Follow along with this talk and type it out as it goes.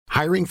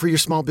Hiring for your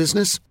small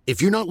business?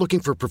 If you're not looking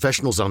for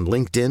professionals on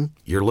LinkedIn,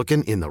 you're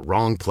looking in the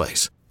wrong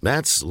place.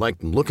 That's like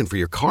looking for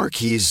your car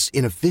keys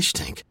in a fish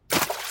tank.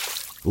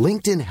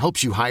 LinkedIn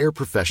helps you hire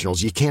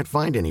professionals you can't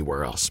find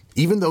anywhere else,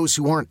 even those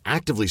who aren't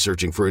actively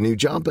searching for a new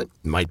job but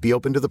might be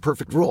open to the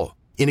perfect role.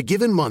 In a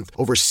given month,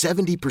 over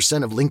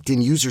 70% of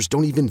LinkedIn users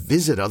don't even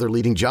visit other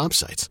leading job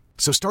sites.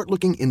 So start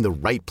looking in the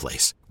right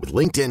place. With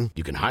LinkedIn,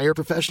 you can hire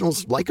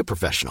professionals like a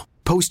professional.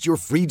 Post your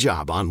free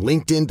job on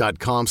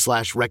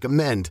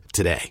linkedin.com/recommend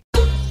today.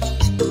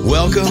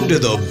 Welcome to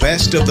the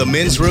Best of the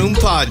Men's Room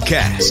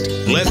podcast.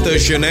 Let the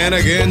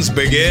shenanigans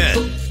begin.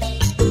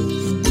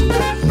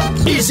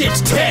 Is it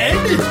Ted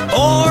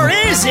or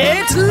is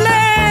it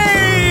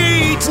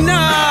late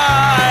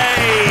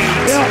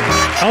night?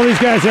 Yeah, all these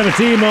guys have a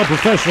team of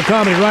professional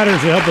comedy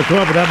writers who help them come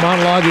up with that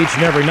monologue each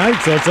and every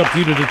night, so it's up to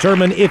you to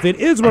determine if it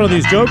is one of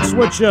these jokes,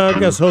 which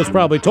guest host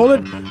probably told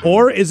it,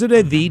 or is it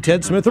a The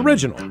Ted Smith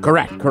original?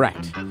 Correct.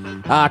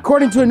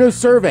 According to a new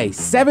survey,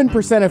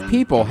 7% of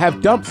people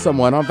have dumped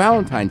someone on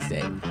Valentine's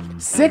Day.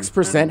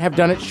 6% have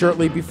done it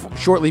shortly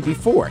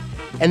before,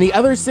 and the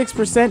other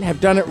 6% have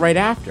done it right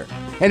after.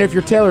 And if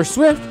you're Taylor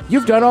Swift,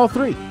 you've done all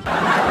three.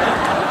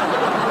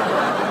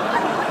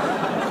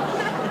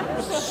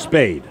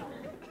 Spade.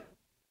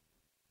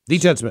 The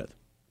Ted Smith.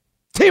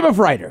 Team of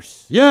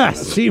writers.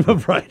 Yes, team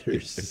of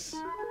writers.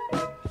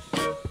 I'm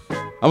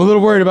a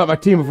little worried about my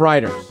team of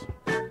writers.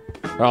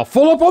 I'll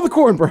full up on the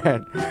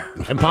cornbread.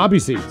 And poppy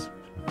seeds.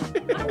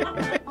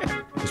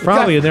 He's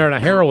probably in there in a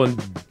heroin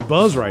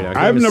buzz right now.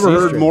 I've never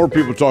heard more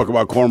people talk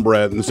about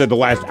cornbread than said the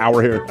last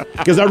hour here.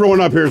 Because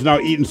everyone up here is now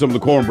eating some of the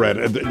cornbread.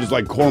 It's just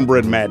like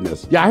cornbread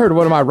madness. Yeah, I heard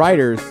one of my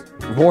writers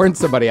warn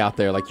somebody out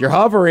there, like, you're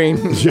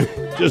hovering.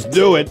 Just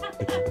do it.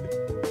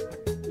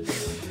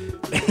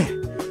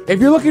 If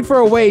you're looking for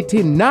a way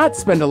to not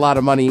spend a lot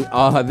of money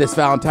this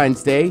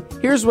Valentine's Day,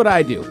 here's what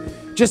I do.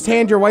 Just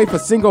hand your wife a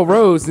single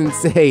rose and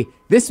say,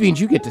 this means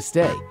you get to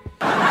stay.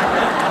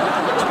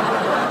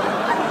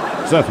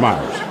 Seth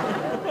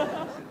Meyers.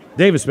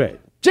 David Spade.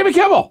 Jimmy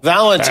Kimmel.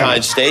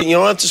 Valentine's Day, you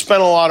don't have to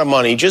spend a lot of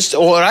money. Just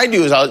what I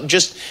do is I'll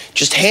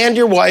just hand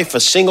your wife a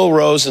single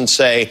rose and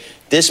say,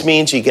 this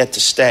means you get to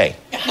stay.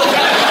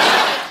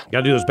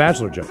 Gotta do those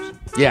bachelor jokes.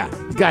 Yeah,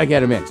 you gotta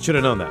get him in. Should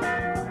have known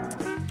that.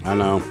 I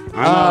know.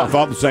 I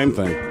thought the same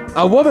thing.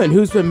 A woman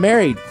who's been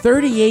married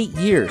 38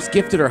 years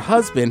gifted her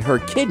husband her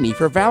kidney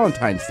for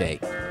Valentine's Day.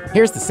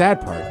 Here's the sad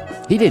part.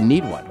 He didn't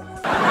need one.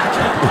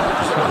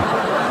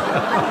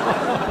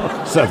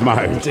 Seth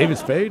Meyers. David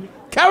Spade.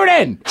 Covered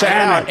in. Check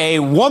out. A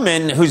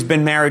woman who's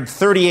been married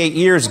 38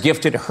 years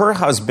gifted her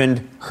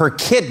husband her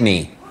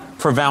kidney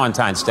for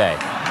Valentine's Day. Isn't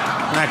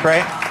that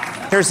great?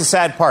 Here's the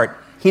sad part.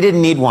 He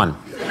didn't need one.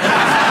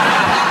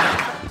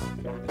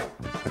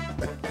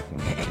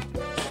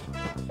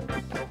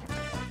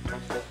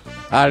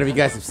 I don't know if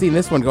you guys have seen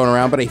this one going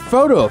around, but a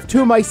photo of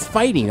two mice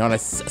fighting on a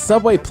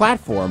subway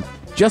platform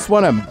just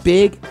won a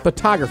big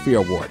photography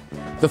award.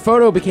 The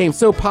photo became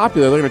so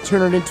popular, they're going to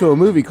turn it into a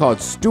movie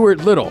called Stuart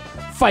Little,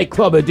 Fight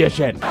Club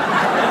Edition.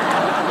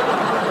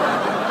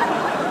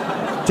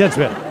 Ted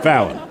Smith.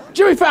 Fallon.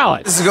 Jimmy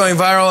Fallon. This is going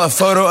viral. A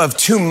photo of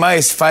two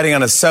mice fighting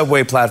on a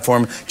subway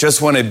platform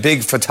just won a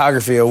big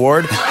photography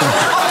award. The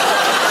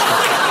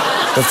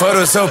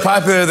photo is so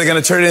popular, they're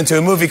going to turn it into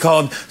a movie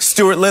called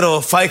Stuart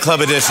Little, Fight Club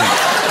Edition.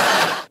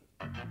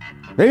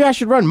 Maybe I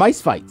should run mice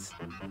fights.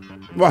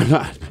 Why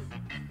not?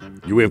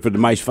 You in for the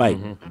mice fight?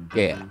 Mm-hmm.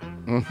 Yeah.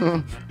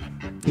 Mm-hmm.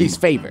 He's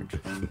favored.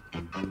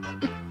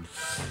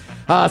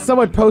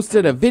 Someone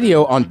posted a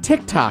video on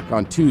TikTok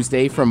on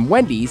Tuesday from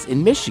Wendy's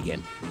in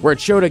Michigan, where it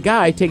showed a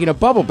guy taking a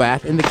bubble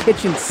bath in the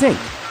kitchen sink.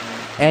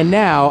 And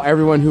now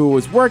everyone who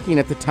was working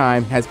at the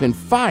time has been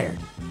fired.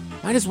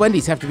 Why does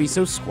Wendy's have to be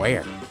so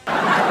square?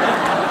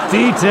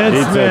 Ted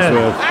Smith.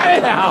 I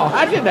know.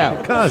 How'd you know?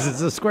 Because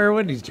it's a Square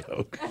Wendy's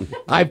joke.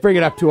 I bring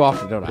it up too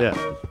often, don't I? Yeah.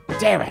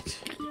 Damn it.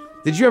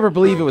 Did you ever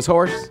believe it was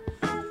horse?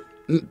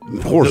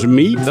 Horse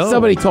meat? No.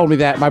 Somebody told me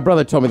that. My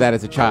brother told me that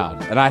as a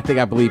child, and I think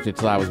I believed it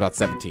till I was about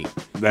 17.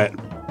 That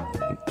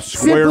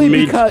square Simply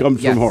meat because-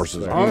 comes yes. from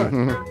horses. All right.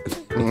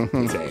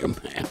 Damn,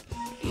 man.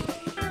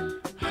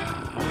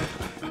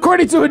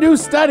 According to a new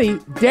study,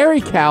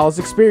 dairy cows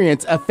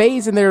experience a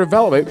phase in their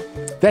development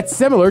that's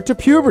similar to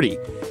puberty,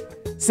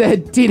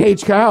 said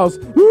teenage cows.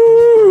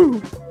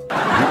 Woo!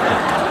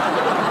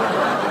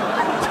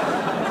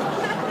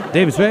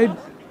 David Spade.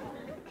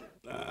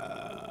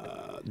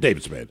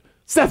 David Spade.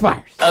 Seth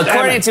Meyers.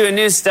 According to a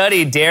new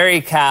study,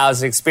 dairy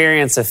cows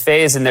experience a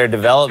phase in their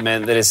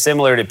development that is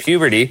similar to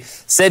puberty,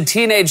 said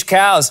teenage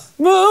cows.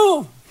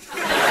 Moo!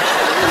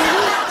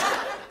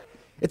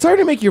 It's hard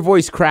to make your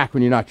voice crack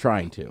when you're not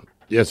trying to.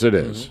 Yes, it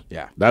is. Mm-hmm.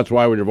 Yeah. That's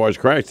why when your voice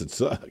cracks, it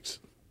sucks.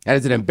 That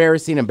is an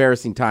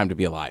embarrassing time to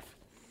be alive.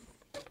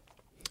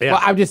 Yeah.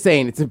 Well, I'm just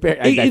saying, it's It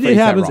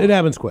happens. It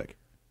happens quick.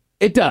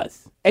 It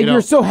does. And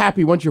you're so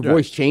happy once your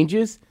voice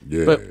changes.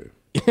 Yeah. But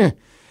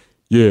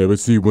yeah, but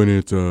see, when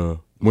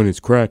it's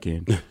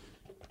cracking,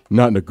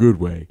 not in a good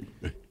way,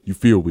 you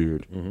feel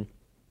weird. Mm-hmm.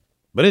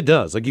 But it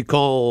does. Like you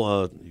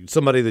call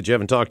somebody that you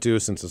haven't talked to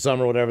since the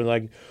summer or whatever,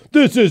 like,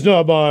 this is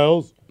not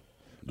Miles.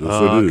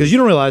 Because you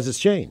don't realize it's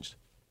changed.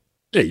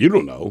 Yeah, you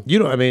don't know. You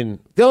don't, I mean.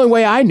 The only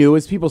way I knew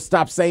is people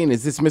stopped saying,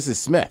 is this Mrs.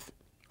 Smith?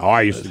 Oh,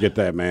 I used to get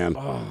that, man.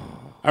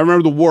 I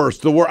remember the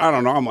worst. I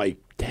don't know. I'm like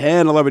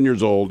 10, 11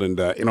 years old. And,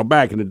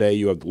 back in the day,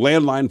 you have the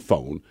landline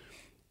phone.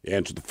 You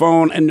answer the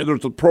phone, and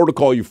there's a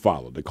protocol you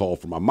follow. They call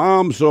for my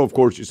mom. So, of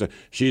course, you say,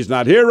 she's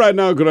not here right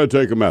now. Could I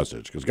take a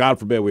message? Because, God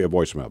forbid, we have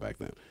voicemail back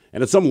then.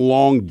 And it's some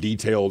long,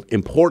 detailed,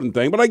 important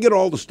thing. But I get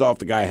all the stuff.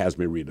 The guy has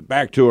me read it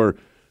back to her.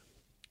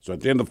 So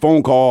at the end of the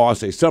phone call, I'll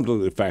say something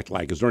to the effect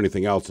like, is there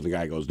anything else? And the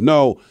guy goes,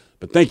 no,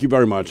 but thank you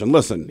very much. And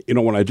listen,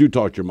 when I do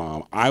talk to your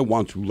mom, I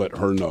want to let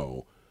her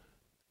know.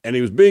 And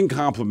he was being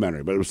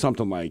complimentary, but it was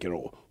something like,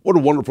 what a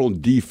wonderful and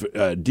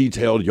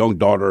detailed young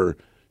daughter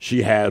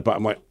she has. But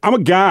I'm like, I'm a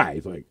guy.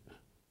 He's like,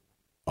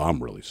 oh,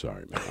 I'm really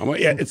sorry, man. I'm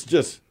like, yeah, it's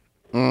just,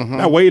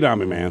 that weighed on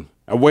me, man.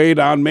 That weighed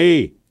on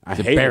me. I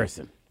hate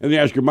embarrassing. It. And you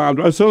ask your mom,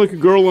 do I sound like a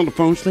girl on the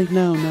phone? She's like,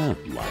 no.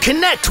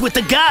 Connect with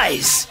the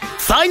guys.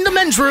 Find the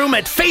men's room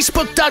at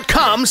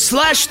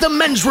facebook.com/the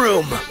men's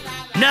room.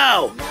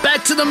 Now,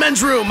 back to the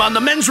men's room on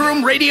the Men's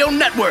Room Radio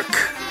Network.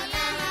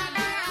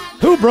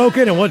 Who broke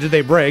it and what did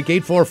they break?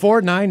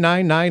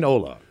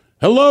 844-999-OLA.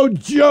 Hello,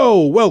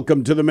 Joe.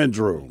 Welcome to the men's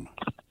room.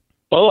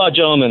 Hola,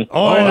 gentlemen.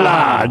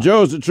 Hola.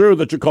 Joe, is it true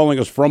that you're calling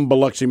us from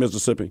Biloxi,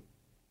 Mississippi?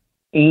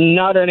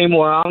 Not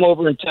anymore. I'm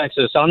over in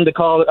Texas. I'm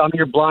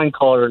your blind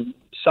caller.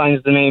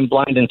 Signs the name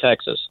Blind in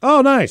Texas.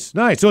 Oh, nice.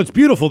 So it's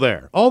beautiful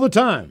there all the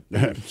time.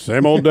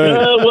 Same old day.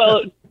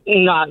 Well,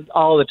 not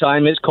all the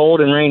time. It's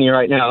cold and rainy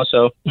right now.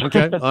 So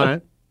okay, all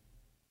right.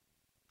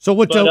 So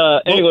what?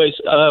 Anyways,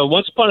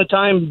 once upon a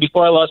time,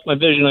 before I lost my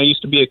vision, I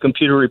used to be a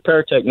computer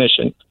repair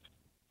technician,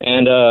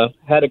 and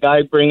had a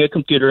guy bring a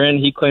computer in.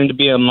 He claimed to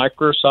be a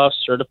Microsoft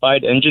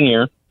certified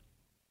engineer,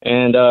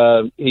 and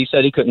he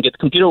said he couldn't get the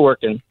computer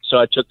working. So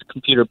I took the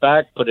computer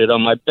back, put it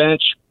on my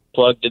bench,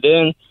 plugged it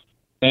in,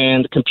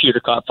 and the computer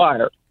caught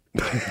fire.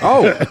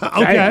 Oh,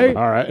 okay.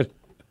 All right.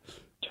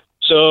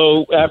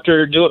 So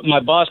after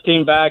my boss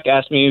came back,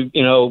 asked me,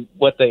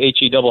 what the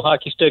HE double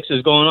hockey sticks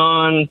is going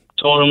on.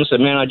 Told him, said,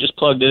 man, I just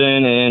plugged it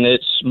in and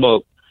it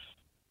smoked.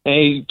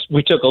 And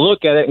we took a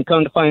look at it and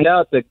come to find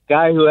out the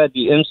guy who had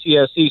the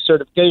MCSE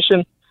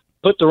certification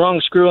put the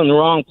wrong screw in the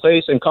wrong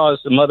place and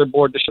caused the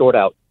motherboard to short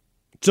out.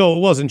 So it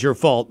wasn't your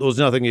fault. There was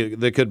nothing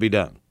that could be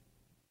done.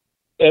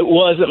 It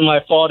wasn't my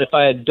fault. If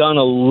I had done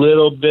a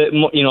little bit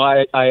more,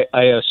 I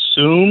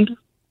assumed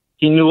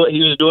he knew what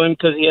he was doing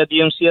because he had the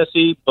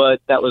MCSE,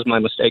 but that was my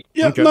mistake.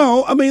 Yeah, okay.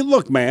 No, I mean,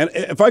 look, man,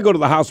 if I go to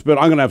the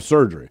hospital, I'm going to have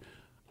surgery.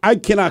 I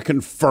cannot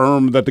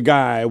confirm that the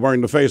guy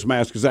wearing the face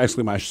mask is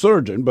actually my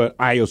surgeon, but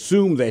I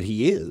assume that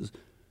he is.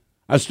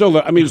 So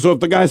if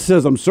the guy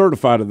says I'm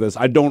certified of this,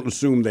 I don't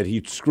assume that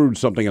he screwed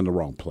something in the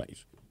wrong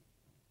place.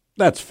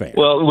 That's fair.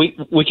 Well,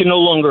 we can no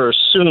longer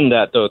assume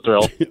that, though,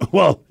 Thrill.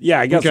 Well, yeah,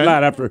 I guess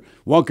not after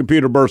one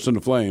computer bursts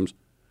into flames.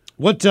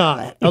 What?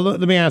 Let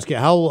me ask you,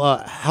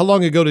 how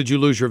long ago did you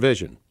lose your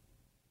vision?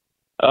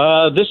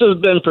 This has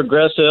been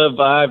progressive.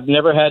 I've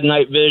never had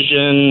night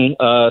vision.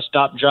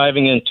 Stopped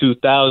driving in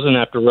 2000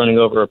 after running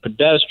over a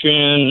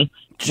pedestrian.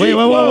 Wait,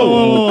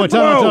 whoa.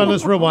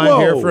 Let's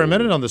rewind here for a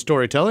minute on the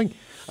storytelling.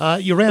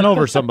 You ran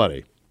over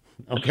somebody.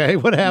 Okay,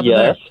 what happened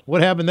there?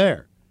 What happened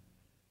there?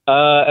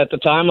 At the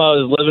time, I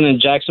was living in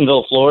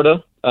Jacksonville,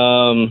 Florida.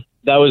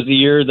 That was the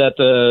year that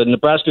the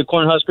Nebraska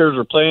Cornhuskers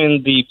were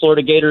playing the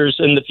Florida Gators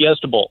in the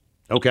Fiesta Bowl.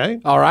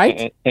 Okay. All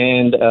right.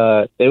 And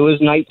it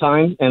was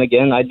nighttime. And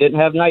again, I didn't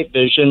have night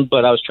vision,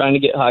 but I was trying to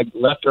get I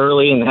left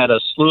early and had a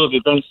slew of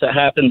events that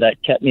happened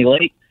that kept me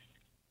late.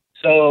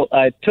 So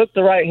I took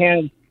the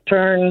right-hand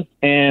turn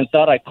and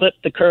thought I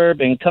clipped the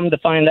curb, and come to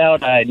find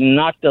out I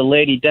knocked a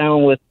lady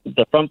down with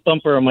the front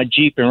bumper of my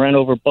Jeep and ran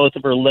over both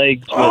of her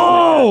legs with my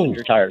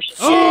passenger tires.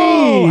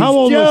 Oh, how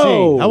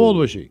old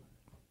was she?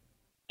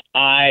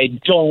 I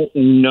don't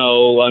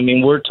know. I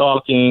mean, we're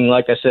talking,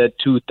 like I said,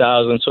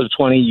 2000, so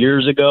 20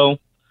 years ago.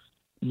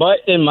 But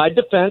in my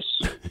defense,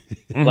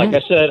 like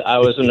I said, I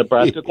was a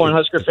Nebraska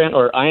Cornhusker fan,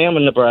 or I am a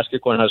Nebraska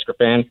Cornhusker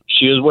fan.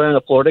 She was wearing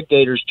a Florida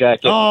Gators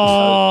jacket. I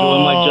was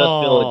doing my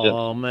just diligence.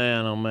 Oh,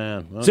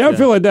 man. Okay. See, I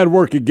feel like that'd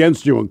work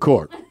against you in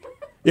court.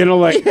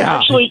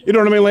 Actually, you know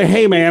what I mean? Like,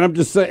 hey, man, I'm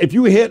just saying, if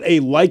you hit a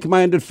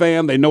like-minded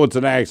fan, they know it's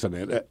an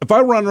accident. If I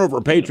run over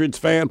a Patriots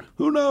fan,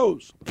 who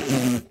knows?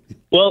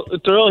 Well,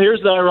 Thurl,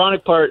 here's the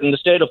ironic part. In the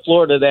state of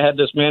Florida, they had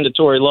this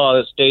mandatory law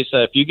that states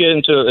that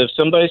if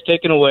somebody's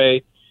taken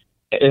away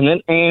in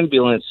an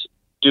ambulance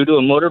due to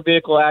a motor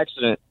vehicle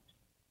accident,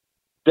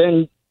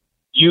 then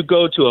you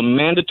go to a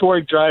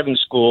mandatory driving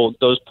school.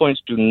 Those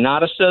points do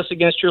not assess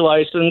against your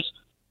license.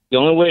 The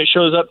only way it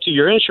shows up to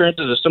your insurance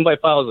is if somebody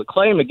files a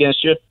claim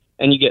against you,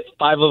 and you get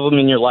 5 of them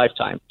in your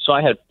lifetime. So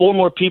I had 4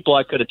 more people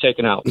I could have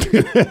taken out.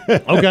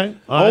 Okay.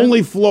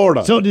 Only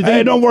Florida. So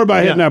don't worry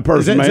about hitting that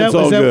person, man. It's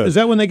all good. Is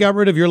that when they got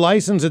rid of your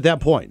license at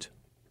that point?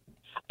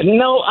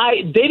 No,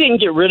 they didn't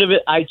get rid of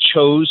it. I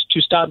chose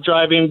to stop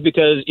driving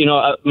because,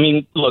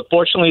 look,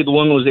 fortunately the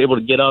woman was able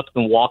to get up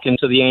and walk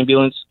into the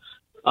ambulance.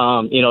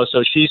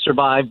 So she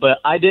survived, but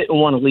I didn't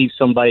want to leave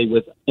somebody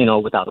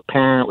without a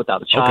parent,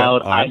 without a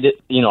child. Right.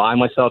 I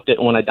myself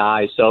didn't want to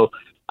die. So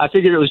I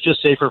figured it was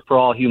just safer for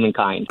all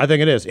humankind. I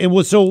think it is. It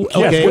was so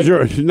okay.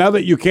 Yes, now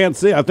that you can't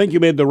see, I think you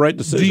made the right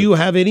decision. Do you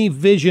have any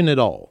vision at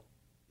all?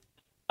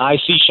 I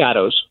see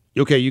shadows.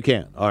 Okay, you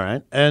can. All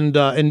right. And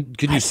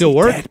can you still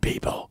work? Dead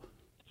people.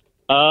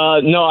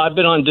 No, I've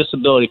been on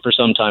disability for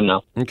some time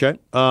now. Okay.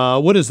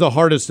 What is the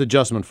hardest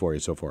adjustment for you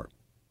so far?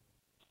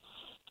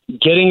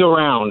 Getting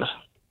around.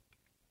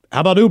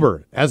 How about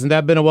Uber? Hasn't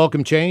that been a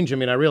welcome change? I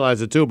mean, I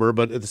realize it's Uber,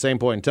 but at the same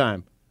point in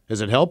time, has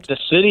it helped? The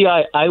city,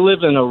 I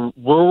live in a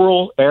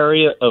rural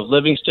area of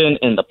Livingston,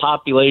 and the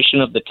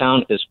population of the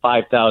town is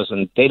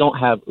 5,000. They don't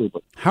have Uber.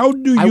 How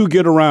do you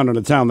get around in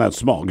a town that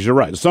small? Because you're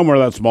right, somewhere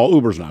that small,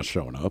 Uber's not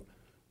showing up.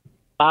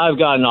 I've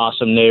got an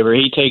awesome neighbor.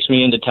 He takes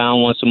me into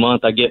town once a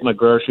month. I get my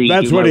groceries.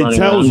 That's what he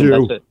tells you.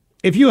 That's it.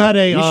 If you had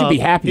a, you should be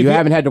happy you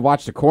haven't had to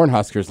watch the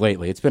Cornhuskers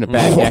lately. It's been a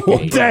bad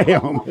decade.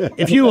 Damn.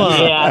 If you,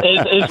 yeah,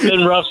 it's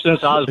been rough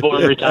since I was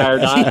born and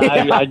retired.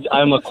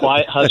 I'm a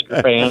quiet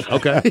Husker fan.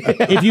 Okay.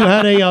 If you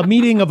had a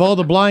meeting of all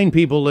the blind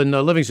people in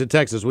Livingston,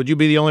 Texas, would you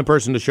be the only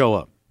person to show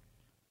up?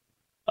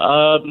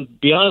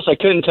 Be honest, I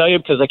couldn't tell you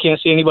because I can't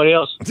see anybody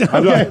else.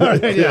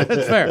 Okay. Yeah,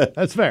 that's fair.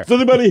 That's fair. Is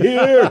anybody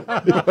here?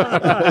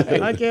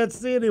 I can't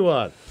see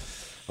anyone.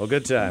 Well,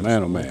 good time.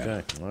 Man, oh, man.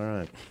 Okay. All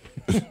right.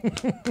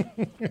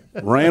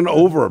 Ran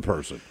over a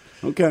person.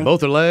 Okay.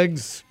 Both their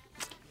legs.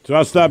 So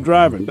I stopped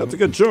driving. That's a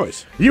good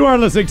choice. You are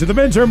listening to the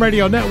Men's Room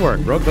Radio Network.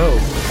 Broke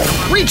those.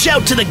 Reach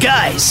out to the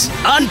guys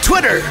on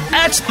Twitter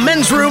at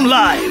Men's Room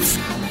Live.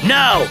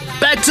 Now,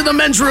 back to the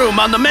Men's Room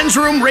on the Men's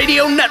Room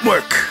Radio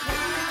Network.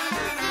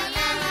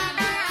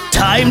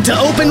 Time to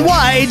open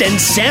wide and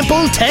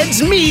sample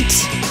Ted's meat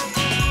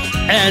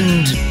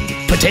and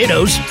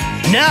potatoes.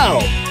 Now,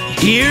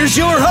 here's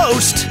your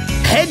host,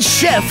 head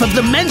chef of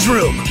the Men's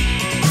Room,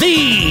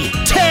 the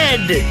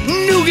Ted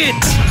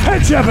Nugent.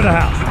 Head chef of the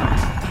house.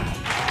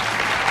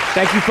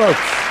 Thank you, folks.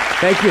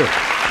 Thank you.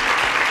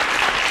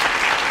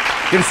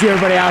 Good to see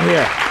everybody out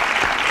here.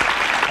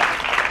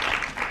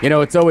 You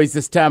know, it's always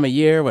this time of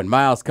year when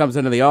Miles comes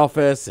into the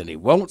office and he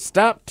won't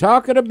stop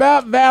talking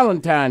about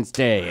Valentine's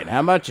Day and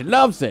how much he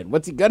loves it.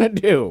 What's he gonna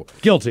do?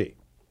 Guilty.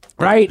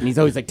 Right? And he's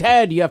always like,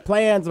 Ted, do you have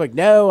plans? I'm like,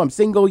 no, I'm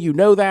single. You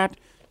know that.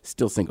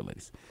 Still single,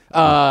 ladies.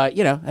 And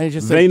it's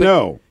just They like,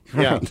 know.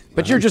 Yeah.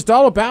 But you're just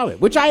all about it,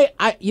 which I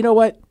you know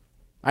what?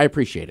 I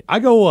appreciate it. I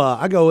go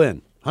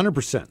in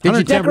 100%. Did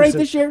you decorate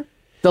this year?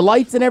 The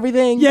lights and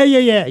everything?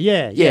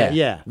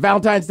 Yeah.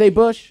 Valentine's Day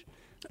bush?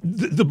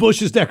 The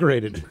bush is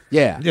decorated.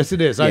 Yeah. Yes,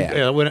 it is.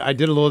 Yeah. I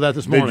did a little of that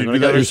this morning. you when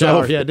do I got that out of the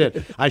shower. yourself? Yeah, I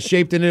did. I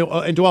shaped it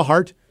into a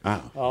heart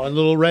and a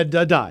little red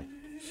dye.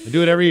 I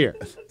do it every year.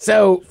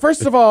 So,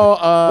 first of all,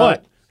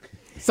 What?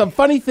 some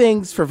funny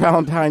things for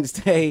Valentine's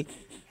Day.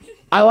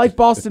 I like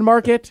Boston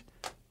Market.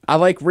 I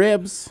like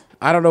ribs.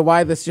 I don't know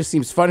why this just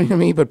seems funny to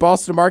me, but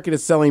Boston Market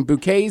is selling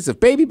bouquets of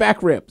baby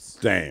back ribs.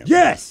 Damn.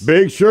 Yes.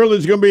 Big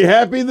Shirley's going to be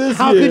happy this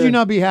How year. could you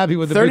not be happy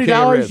with the bouquet of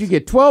 $30, ribs? you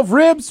get 12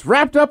 ribs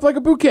wrapped up like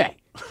a bouquet.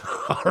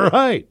 All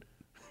right.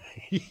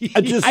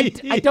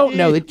 I don't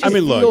know. It just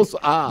feels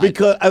odd.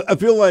 Because I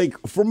feel like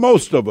for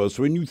most of us,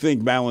 when you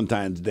think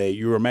Valentine's Day,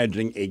 you're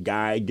imagining a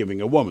guy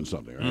giving a woman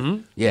something, right?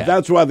 Mm-hmm. Yeah.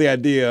 That's why the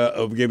idea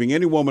of giving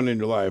any woman in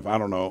your life, I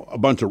don't know, a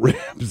bunch of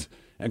ribs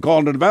and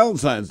calling it a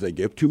Valentine's Day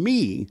gift, to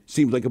me,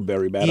 seems like a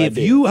very bad idea. If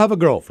you have a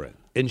girlfriend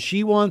and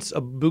she wants a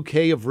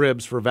bouquet of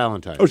ribs for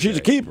Valentine's Day, she's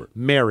a keeper.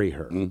 marry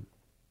her.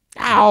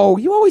 Ow,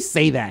 you always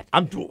say that.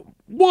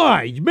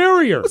 Why?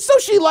 Marry her. So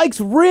she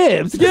likes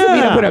ribs. Doesn't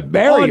mean I'm going to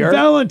marry on her.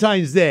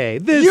 Valentine's Day.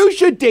 You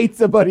should date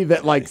somebody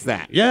that likes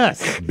that.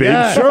 Yes.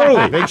 Big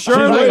Shirley. Big She's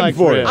Shirley waiting likes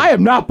for ribs. it. I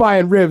am not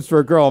buying ribs for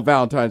a girl on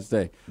Valentine's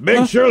Day.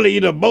 Big Shirley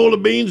eat a bowl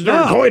of beans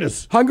during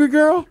coitus. Hungry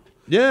girl?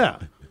 Yeah.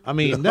 I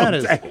mean, that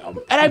is. Damn.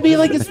 And I mean,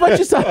 like, as much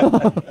as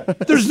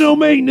There's no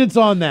maintenance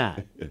on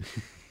that.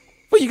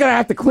 well, you're going to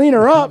have to clean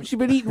her up. She's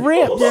been eating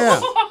ribs.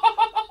 Yeah.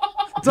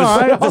 It's all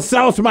right. The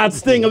sauce might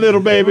sting a little,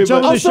 baby. Jump But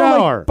in the Also,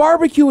 shower. like,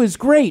 barbecue is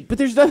great, but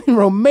there's nothing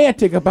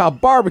romantic about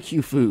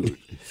barbecue food.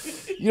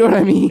 You know what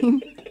I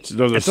mean?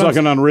 those are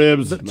sucking on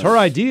ribs. It's her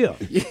idea.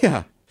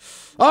 Yeah.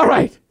 All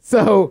right.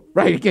 So,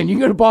 again, you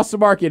can go to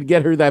Boston Market and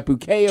get her that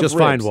bouquet of Just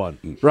ribs. find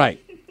one. Right.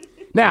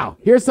 Now,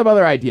 here's some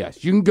other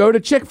ideas. You can go to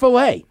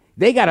Chick-fil-A.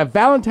 They got a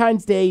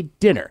Valentine's Day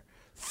dinner.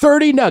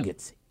 30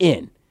 nuggets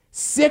in.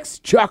 6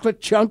 chocolate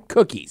chunk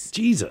cookies.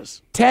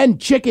 Jesus. 10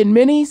 chicken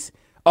minis,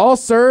 all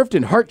served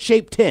in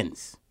heart-shaped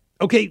tins.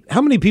 Okay,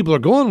 how many people are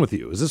going with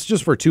you? Is this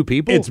just for 2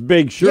 people? It's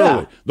Big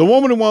Shirley. Yeah. The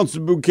woman who wants a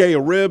bouquet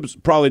of ribs,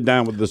 probably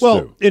down with this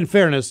well, too. in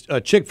fairness,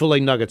 Chick-fil-A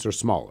nuggets are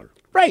smaller.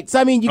 Right. So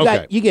I mean,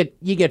 you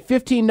get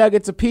 15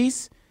 nuggets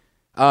apiece.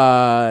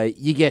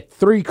 You get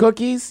 3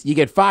 cookies. You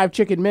get 5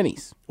 chicken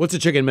minis. What's a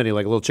chicken mini?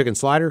 Like a little chicken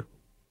slider?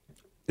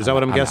 Is that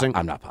what I'm guessing?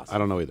 I'm not positive. I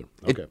don't know either.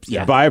 Okay.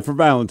 Yeah. Buy it for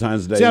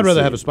Valentine's Day. See, I'd and rather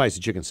see have a it. spicy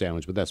chicken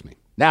sandwich, but that's me.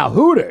 Now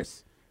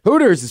Hooters.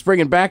 Hooters is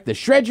bringing back the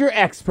Shred Your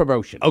Ex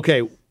promotion.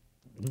 Okay,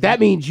 That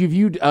means if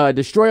you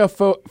destroy a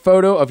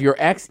photo of your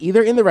ex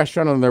either in the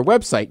restaurant or on their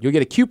website, you'll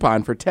get a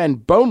coupon for 10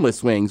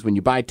 boneless wings when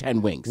you buy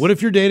 10 wings. What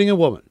if you're dating a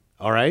woman?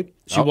 All right.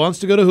 She wants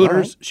to go to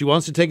Hooters. Right. She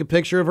wants to take a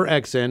picture of her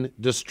ex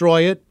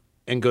destroy it,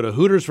 and go to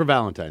Hooters for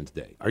Valentine's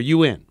Day. Are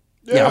you in?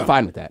 Yeah, I'm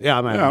fine with that. Yeah,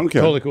 I'm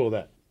totally cool with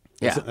that.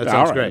 Yeah. That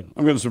sounds great.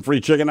 I'm getting some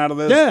free chicken out of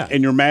this. Yeah.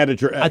 And you're mad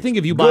at your ex. I think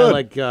if you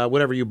buy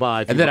whatever you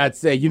buy. And then I'd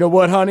say, you know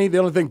what, honey? The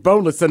only thing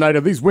boneless tonight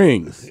are these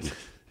wings.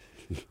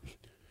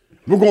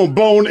 We're going to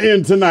bone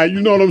in tonight.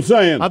 You know what I'm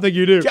saying? I think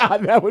you do.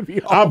 God, that would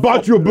be awful. I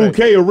bought you a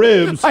bouquet of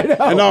ribs. I know.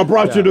 And I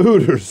brought you to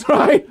Hooters.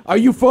 Right? Are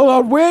you full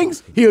on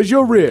wings? Here's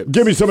your ribs.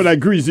 Give me some of that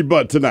greasy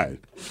butt tonight.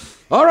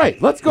 All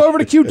right, let's go over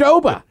to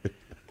Qdoba.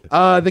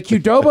 The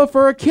Qdoba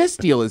for a kiss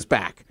deal is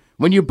back.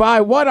 When you buy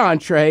one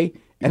entree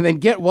and then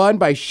get one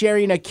by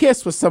sharing a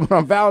kiss with someone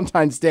on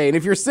Valentine's Day. And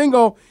if you're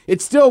single,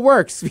 it still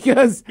works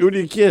because... Who do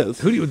you kiss?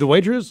 The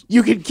waitress?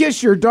 You can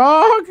kiss your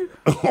dog.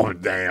 Oh,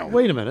 damn.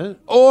 Wait a minute.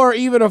 Or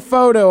even a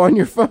photo on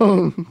your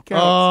phone.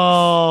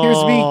 Oh.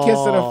 Here's me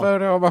kissing a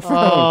photo on my phone.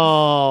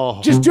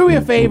 Oh. Just do me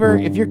a favor.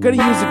 If you're going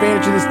to use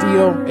advantage of this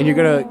deal and you're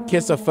going to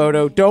kiss a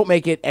photo, don't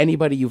make it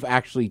anybody you've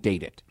actually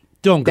dated.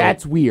 Don't go.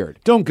 That's weird.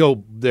 Don't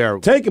go there.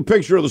 Take a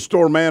picture of the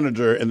store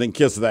manager and then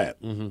kiss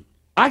that. Mm-hmm.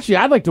 Actually,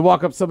 I'd like to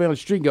walk up to somebody on the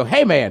street and go,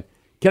 hey, man,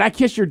 can I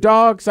kiss your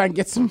dog so I can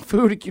get some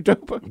food at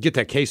Qdoba? Get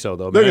that queso,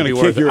 though. They're going to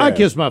kick your ass. I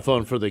kiss my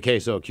phone for the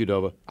queso at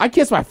Qdoba. I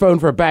kiss my phone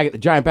for a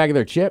giant bag of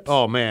their chips.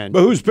 Oh, man.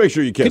 But whose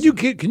picture are you kissing?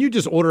 Can you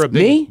just order a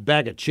big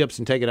bag of chips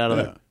and take it out of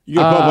there? You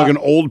going to put up like an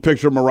old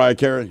picture of Mariah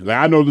Carey? Like,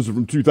 I know this is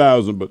from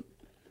 2000, but...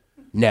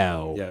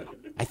 No. Yeah.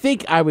 I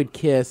think I would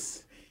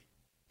kiss...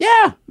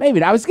 Yeah,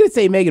 maybe. I was going to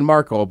say Meghan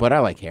Markle, but I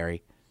like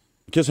Harry.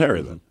 Kiss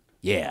Harry, then.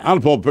 Yeah. I'll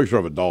pull a picture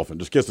of a dolphin.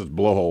 Just kiss its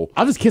blowhole.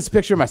 I'll just kiss a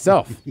picture of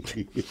myself.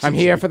 I'm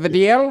here for the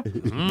deal.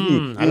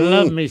 I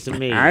love me some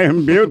meat. I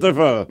am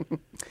beautiful.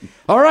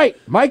 All right,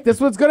 Mike, this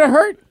one's going to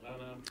hurt.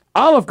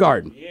 Olive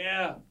Garden.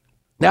 Yeah.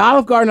 Now,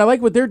 Olive Garden, I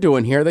like what they're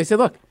doing here. They said,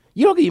 look,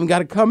 you don't even got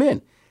to come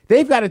in.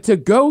 They've got a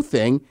to-go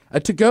thing, a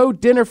to-go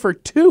dinner for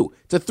two.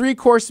 It's a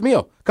 3-course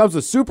meal. Comes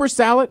with super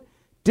salad,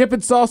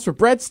 dipping sauce for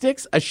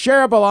breadsticks, a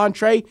shareable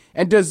entree,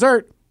 and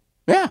dessert.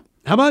 Yeah.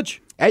 How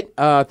much? At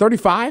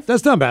 $35.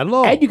 That's not bad at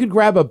all. And you could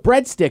grab a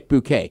breadstick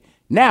bouquet.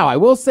 Now, I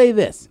will say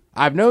this.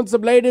 I've known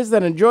some ladies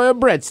that enjoy a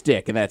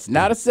breadstick, and that's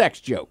not a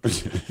sex joke.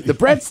 The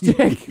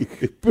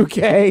breadstick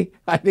bouquet,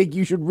 I think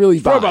you should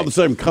really buy. About the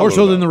same color. More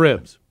so than the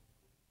ribs.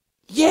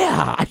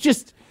 Yeah,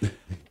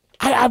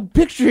 I'm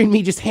picturing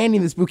me just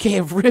handing this bouquet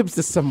of ribs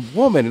to some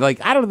woman.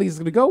 Like, I don't think it's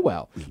going to go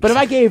well. But if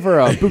I gave her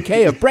a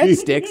bouquet of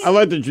breadsticks... I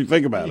like that you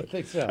think about it.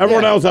 Think so.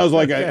 Everyone else has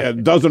like a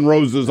dozen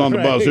roses on the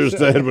bus. Here's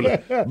Ted with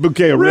a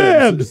bouquet of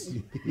ribs.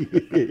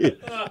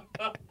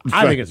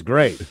 I think it's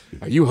great.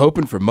 Are you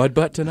hoping for mud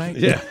butt tonight?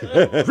 Yeah.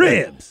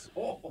 Ribs.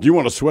 Do you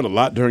want to sweat a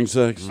lot during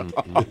sex?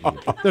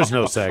 There's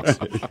no sex.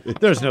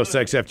 There's no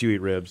sex after you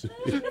eat ribs.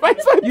 That's my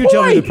You point.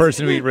 tell me the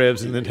person who eats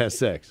ribs and then has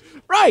sex.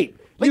 Right.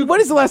 Like,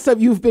 when is the last time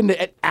you've been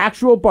to an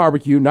actual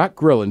barbecue, not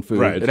grilling food,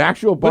 Right. an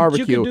actual But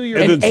you can barbecue, do your-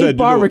 and And then said, ate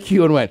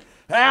barbecue and went,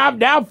 I'm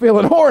now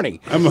feeling horny.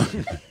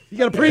 You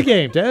got a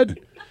pregame, Ted.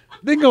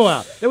 Then go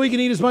out. Then we can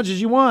eat as much as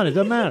you want. It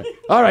doesn't matter.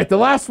 All right, the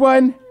last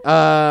one,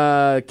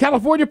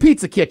 California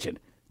Pizza Kitchen.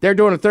 They're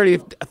doing a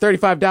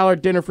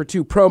 $35 dinner for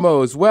two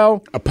promo as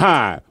well. A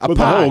pie with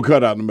pie. the hole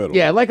cut out in the middle.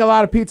 Yeah, like a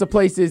lot of pizza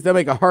places, they'll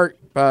make a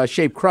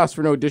heart-shaped crust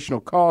for no additional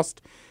cost.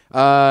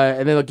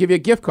 And then they'll give you a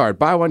gift card.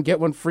 Buy one, get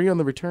one free on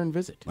the return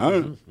visit. All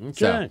right. Okay.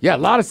 So, yeah, a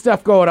lot of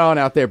stuff going on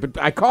out there.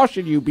 But I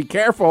caution you, be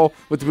careful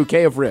with the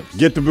bouquet of ribs.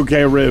 Get the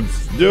bouquet of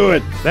ribs. Do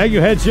it. Thank you,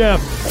 head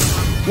chef.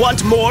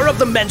 Want more of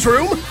The Men's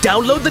Room?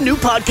 Download the new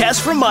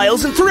podcast from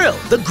Miles and Thrill,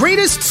 The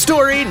Greatest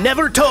Story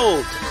Never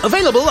Told.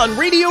 Available on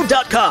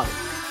radio.com.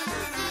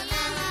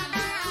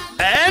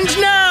 And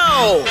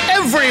now,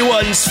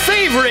 everyone's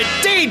favorite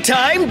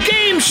daytime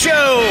game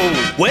show,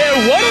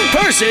 where one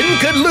person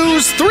could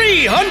lose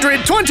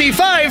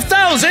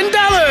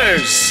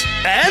 $325,000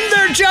 and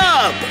their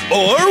job,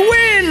 or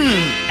win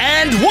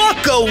and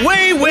walk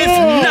away with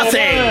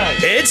nothing.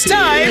 It's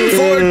time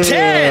for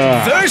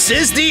Ted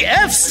versus the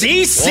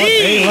FCC. What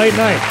a late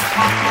night.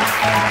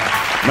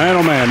 Man,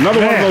 oh man.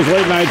 Another one of those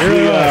late nights.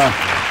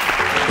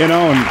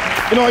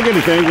 Like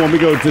anything, when we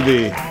go to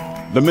the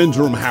men's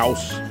room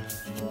house,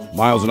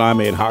 Miles and I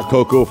made hot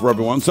cocoa for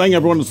everyone, sang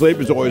everyone to sleep,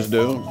 as we always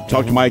do.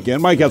 Talked to Mike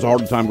in. Mike has a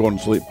harder time going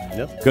to sleep.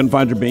 Yep. Couldn't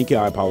find your binky.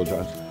 I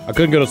apologize. I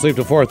couldn't go to sleep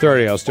till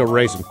 4:30. I was still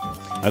racing.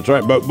 That's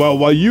right. But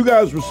while you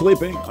guys were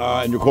sleeping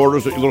in your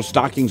quarters with your little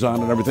stockings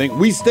on and everything,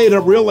 we stayed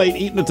up real late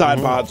eating the Tide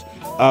Pods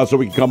so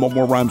we could come up with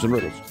more rhymes and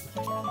riddles.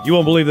 You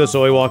won't believe this,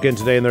 so we walk in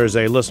today and there's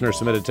a listener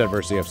submitted Ted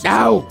versus the FCC.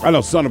 No. I know,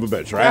 son of a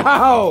bitch, right?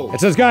 No. It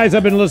says, guys,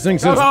 I've been listening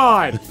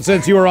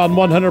since you were on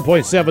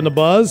 100.7 The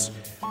Buzz.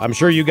 I'm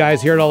sure you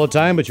guys hear it all the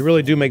time, but you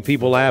really do make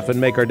people laugh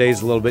and make our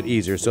days a little bit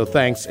easier. So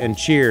thanks and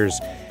cheers.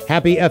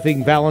 Happy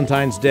effing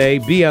Valentine's Day,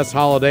 BS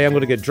holiday. I'm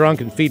going to get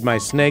drunk and feed my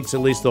snakes. At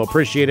least they'll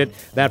appreciate it.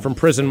 That from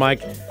Prison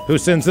Mike, who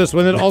sends this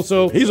one. It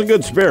also He's in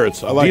good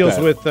spirits. I like deals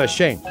that. with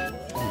shame.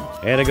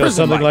 And it goes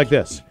something like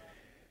this.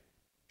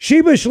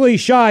 Sheepishly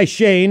shy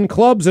Shane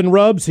clubs and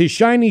rubs his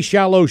shiny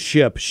shallow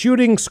ship,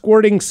 shooting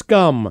squirting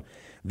scum.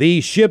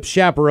 The ship's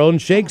chaperone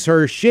shakes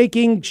her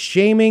shaking,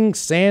 shaming,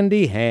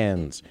 sandy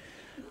hands.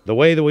 The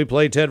way that we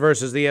play Ted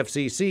versus the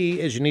FCC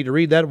is you need to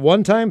read that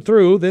one time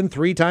through, then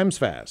 3 times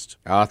fast.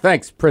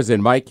 Thanks,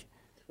 Prison Mike.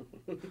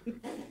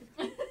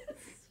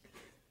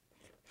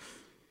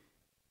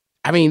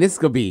 I mean, this is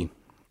gonna be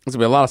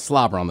a lot of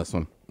slobber on this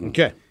one.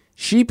 Okay.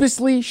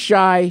 Sheepishly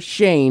shy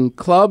Shane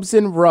clubs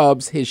and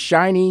rubs his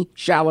shiny,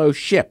 shallow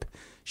ship,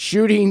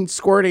 shooting,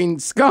 squirting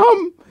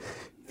scum.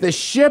 The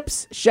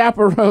ship's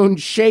chaperone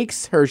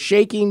shakes her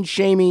shaking,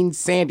 shaming,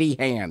 sandy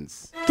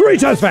hands. 3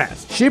 times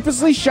fast.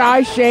 Sheepishly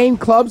shy Shane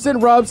clubs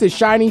and rubs his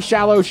shiny,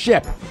 shallow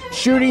ship,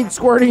 shooting,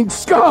 squirting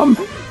scum.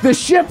 The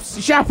ship's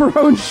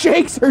chaperone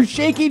shakes her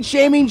shaking,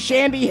 shaming,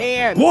 shandy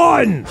hands.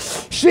 1.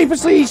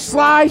 Sheepishly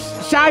shy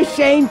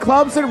Shane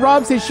clubs and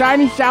rubs his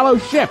shiny, shallow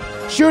ship,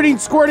 shooting,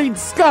 squirting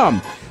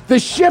scum. The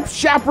ship's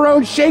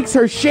chaperone shakes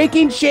her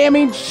shaking,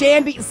 shamming,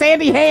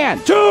 sandy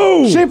hand.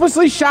 2.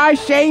 Sheepishly shy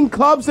Shane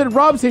clubs and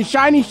rubs his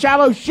shiny,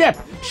 shallow ship,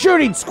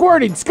 shooting,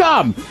 squirting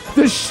scum.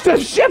 The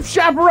ship's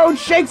chaperone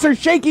shakes her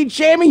shaking,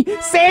 shammy,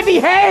 sandy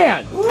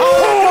hand.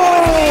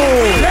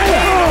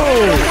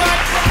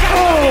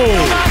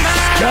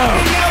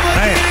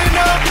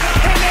 Scum.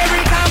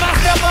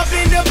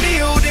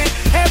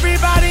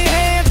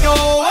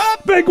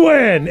 Big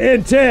win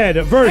in Ted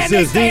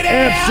versus the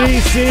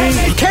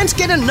FCC. Can't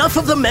get enough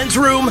of the Men's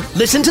Room?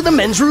 Listen to the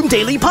Men's Room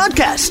Daily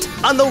Podcast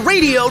on the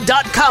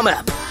radio.com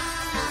app.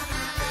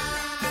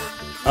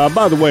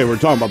 By the way, we're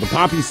talking about the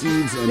poppy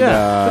seeds. And,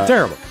 they're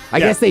terrible. I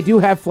guess they do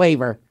have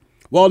flavor.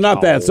 Well,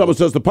 not that. Someone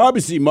says the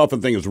poppy seed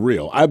muffin thing is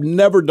real. I've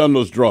never done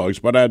those drugs,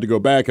 but I had to go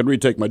back and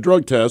retake my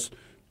drug test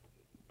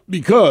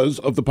because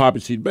of the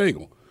poppy seed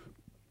bagel.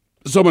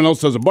 Someone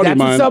else says a buddy of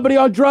mine. That's what somebody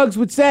on drugs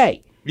would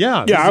say.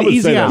 Yeah, I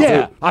would say that.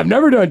 Yeah, I've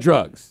never done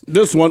drugs.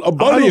 This one, a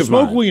buddy of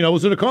mine. Weed. I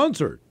was at a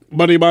concert.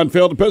 Buddy of mine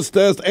failed a piss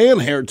test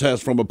and hair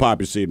test from a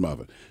poppy seed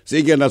muffin. See,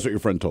 again, that's what your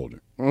friend told you.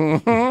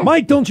 Mm-hmm.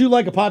 Mike, don't you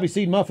like a poppy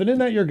seed muffin? Isn't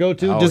that your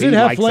go-to? Oh, Does it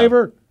have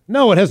flavor?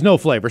 No, it has no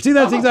flavor. See,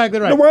 that's exactly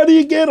right. Then why do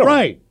you get them?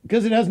 Right,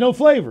 because it has no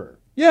flavor.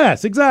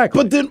 Yes,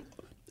 exactly. But then,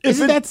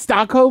 isn't that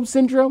Stockholm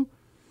syndrome?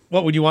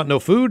 What, would you want no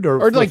food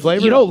or like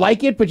flavor? You don't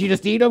like it, but you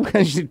just eat them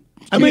because you.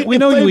 I mean, we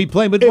know you eat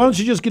plain, but why don't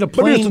you just get a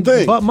plain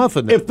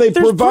muffin? If they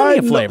There's provide plenty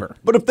of flavor.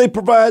 but if they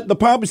provide the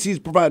poppy seeds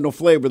provide no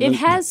flavor, then It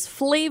has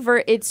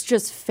flavor, it's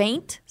just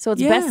faint, so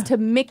it's best to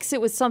mix it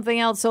with something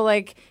else. So,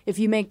 like, if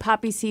you make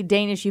poppy seed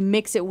Danish, you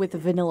mix it with a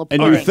vanilla and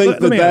pudding. you think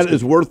that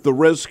is worth the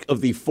risk of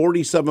the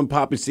 47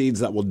 poppy seeds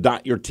that will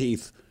dot your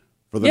teeth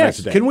for the next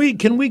day? Can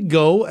we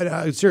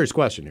go? Serious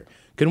question here.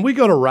 Can we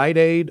go to Rite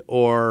Aid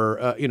or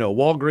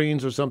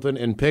Walgreens or something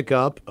and pick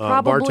up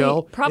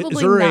Bartell?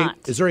 Probably not.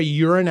 Is there a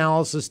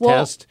urinalysis Well,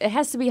 test? it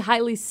has to be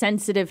highly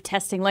sensitive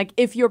testing. Like,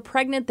 if you're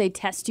pregnant, they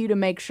test you to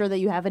make sure that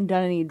you haven't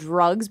done any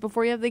drugs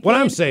before you have the kid. What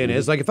I'm saying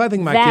is, like, if I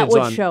think my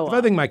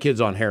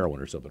kid's on heroin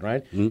or something,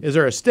 right? Mm-hmm. Is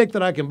there a stick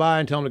that I can buy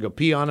and tell him to go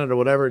pee on it or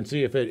whatever and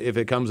see if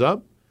it comes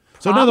up?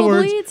 So in other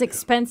words, it's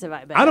expensive.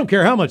 I bet. I don't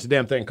care how much the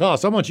damn thing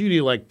costs. I want you to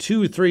eat like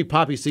 2-3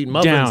 poppy seed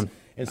muffins. Down.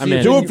 And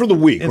do it for the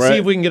week, and right? see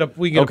if we can get a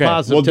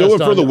positive we'll test do it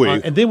for on the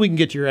week. and then we can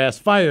get your ass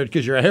fired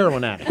because you're a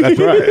heroin addict. That's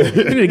right.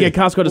 We need to get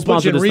Costco to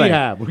sponsor this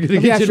rehab. thing. We're gonna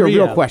Let me get ask you you a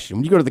rehab. real question.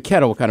 When you go to the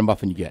Kettle, what kind of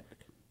muffin you get?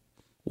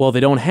 Well,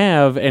 they don't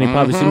have any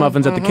poppy seed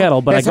muffins at the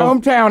Kettle, but His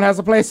hometown has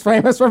a place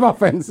famous for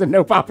muffins and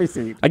no poppy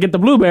seed. I get the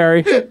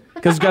blueberry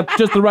because it's got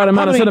just the right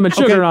amount of cinnamon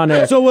sugar on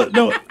there. So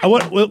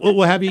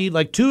we'll have you eat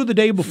like 2 the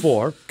day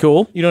before.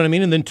 Cool. You know what I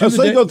mean? And then 2 Let's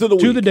say go through the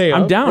week. the day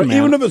I'm of. down, Right, man.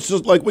 even if it's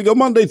just like we go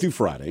Monday through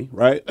Friday,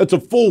 right? It's a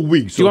full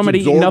week. So Do you want me to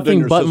it's eat absorbed in nothing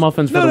your but system.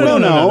 muffins for the No.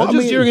 week? I Just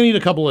mean- you're gonna eat a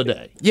couple a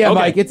day. Yeah, Okay.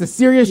 Mike, it's a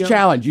serious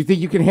challenge. You think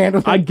you can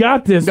handle it? I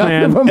got this,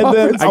 man. And then I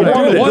I got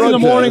want it. a One in drug the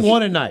morning, test.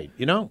 one at night.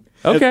 You know.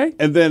 Okay.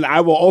 And then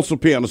I will also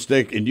pee on a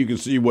stick, and you can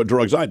see what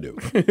drugs I do.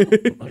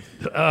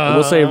 I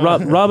will say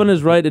Robin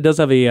is right. It does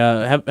have a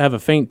have a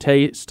faint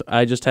taste.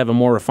 I just have a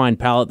more refined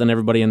palate than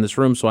everybody in this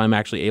room, so I'm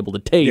actually able to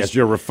taste. Yes,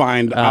 your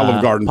refined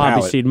Olive Garden poppy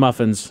palate. seed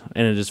muffins,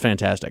 and it is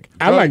fantastic.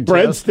 I like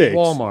breadsticks.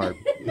 Walmart.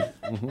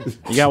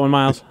 You got one,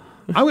 Miles?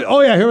 Here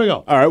we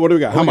go. All right, what do we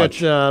got? How We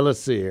much? got,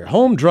 let's see here.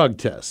 Home drug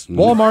test.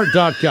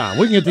 Walmart.com.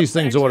 We can get these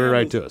things ordered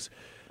right to us.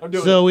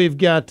 So we've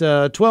got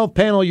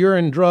 12-panel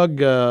urine drug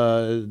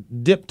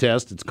dip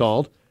test, it's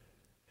called.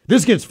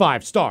 This gets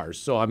 5 stars,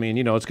 so, I mean,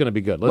 it's going to be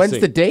good. Let's When's see.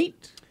 the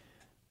date?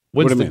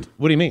 What do you mean?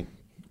 What do you mean?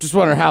 Just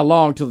wondering how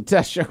long till the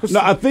test shows.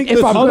 No, I think if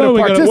this I'm is going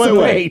to participate.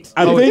 wait.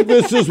 I think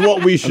this is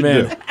what we should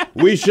do.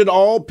 We should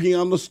all pee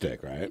on the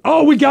stick, right?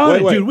 Oh, we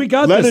got it, dude. We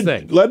got this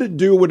thing. Let it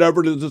do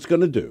whatever it is it's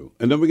going to do,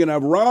 and then we're going to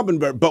have Robin,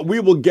 but we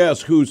will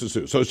guess who's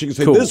who. So she can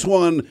say, this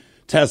one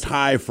test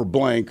high for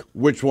blank,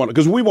 which one?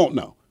 Because we won't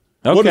know.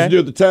 Okay. We'll just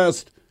do the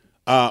test.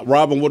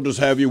 Robin will just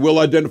have you. We'll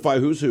identify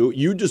who's who.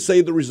 You just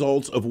say the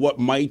results of what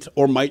might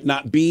or might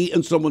not be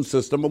in someone's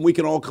system, and we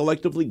can all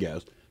collectively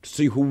guess to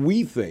see who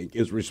we think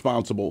is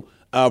responsible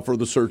for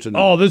the search. And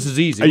Oh, this is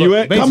easy. Are you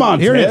Look, in? Come on,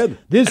 here Ted. it is.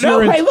 This No,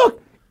 urine. hey,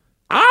 look.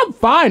 I'm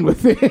fine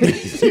with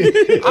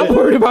it. I'm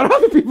worried about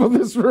other people in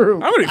this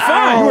room. I'm already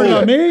fine. Don't worry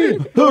about me.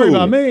 Don't worry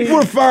about me.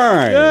 We're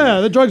fine. Yeah,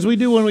 the drugs we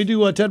do when we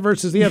do Ted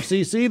versus the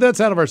FCC,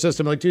 that's out of our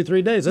system in like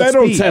 2-3 days. They That's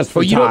don't speed. test for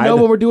But you don't Tide. know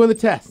when we're doing the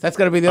test. That's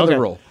got to be the Okay.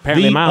 other rule.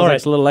 Apparently, The- Miles all right.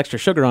 likes a little extra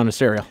sugar on his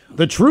cereal.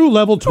 The True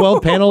Level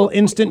 12 Panel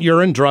Instant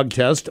Urine Drug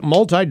Test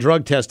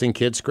Multi-Drug Testing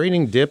Kit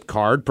Screening Dip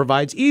Card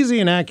provides easy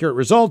and accurate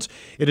results.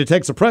 It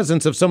detects the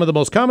presence of some of the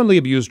most commonly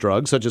abused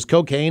drugs, such as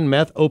cocaine,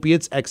 meth,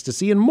 opiates,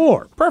 ecstasy, and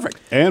more. Perfect.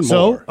 And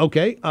So, more.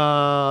 okay,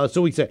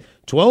 so we say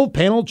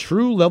 12-panel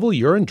True Level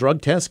Urine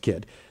Drug Test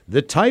Kit.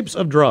 The types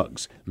of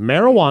drugs: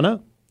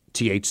 marijuana,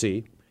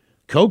 THC,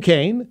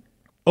 cocaine,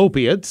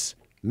 opiates,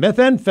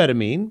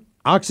 methamphetamine,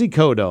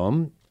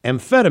 oxycodone,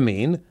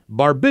 amphetamine,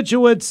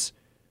 barbiturates,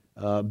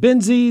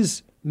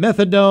 benzies,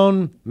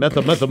 methadone,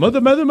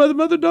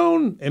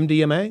 methadone,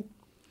 MDMA,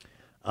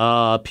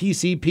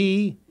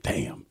 PCP.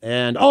 Damn.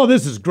 And,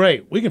 this is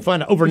great. We can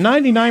find over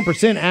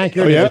 99%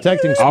 accurate Oh, yeah? in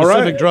detecting All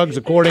specific right. drugs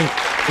according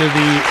to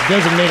the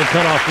designated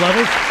cutoff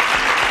levels.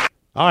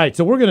 All right,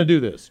 so we're going to do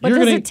this. But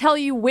does it tell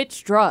you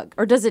which drug,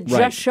 or does it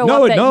just show no,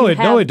 up it, that no, you it,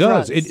 have no, it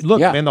does. drugs? Look,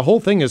 Yeah. man, the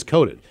whole thing is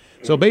coded.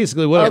 So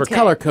basically, whatever. It's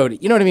color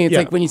coded. You know what I mean? It's Yeah.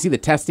 like when you see the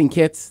testing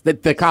kits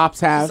that the cops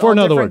have. For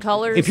another different word,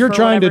 colors if you're for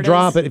trying to whatever it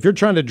drop is? it, if you're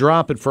trying to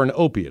drop it for an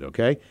opiate,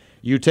 okay,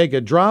 you take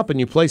a drop and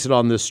you place it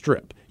on this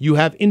strip. You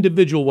have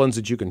individual ones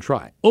that you can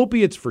try.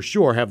 Opiates for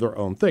sure have their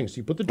own things.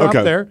 You put the drop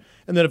Okay. there,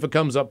 and then if it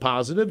comes up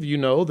positive, you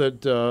know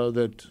that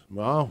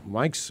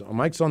Mike's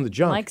on the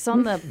jump. Mike's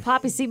on the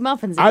poppy seed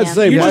muffins again. I'd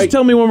say, You Mike, just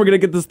tell me when we're going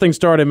to get this thing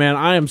started, man.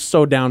 I am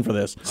so down for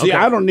this. see,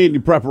 I don't need any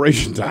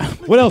prepreparation time.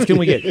 What else can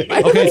we get?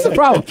 Okay, that's the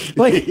problem.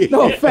 Like,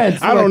 no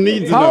offense. I don't like,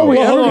 need to How know. are we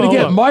Well, ever hold going on, to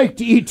get hold on. Mike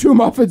to eat 2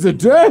 muffins a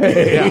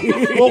day?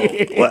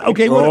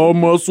 Okay, Oh,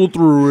 muscle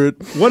through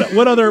it.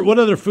 what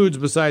other foods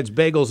besides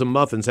bagels and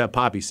muffins have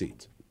poppy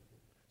seeds?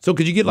 So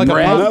could you get like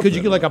Bread? could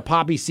you get like a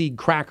poppy seed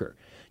cracker?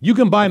 You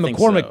can buy think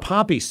McCormick so.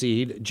 poppy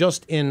seed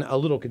just in a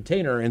little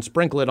container and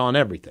sprinkle it on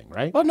everything,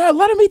 right? Well, no,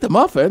 let him eat the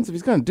muffins if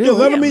he's going to do Yeah, it.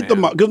 let them eat the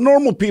muffins. Because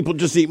normal people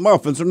just eat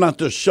muffins. They're not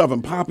just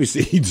shoving poppy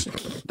seeds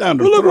down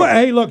their Well,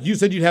 throat. look, you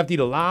said you'd have to eat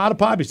a lot of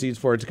poppy seeds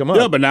for it to come up.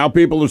 Yeah, but now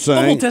people are We'll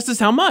saying, test this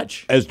how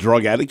much. as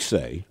drug addicts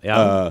say,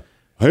 Yeah.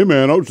 hey,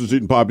 man, I was just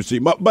eating poppy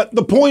seed. But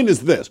the point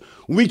is this.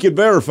 We can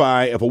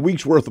verify if a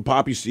week's worth of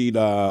poppy seed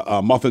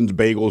muffins,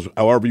 bagels,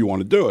 however you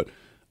want to do it,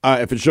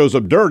 if it shows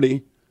up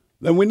dirty,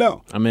 then we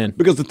know. I'm in.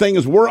 Because the thing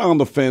is, we're on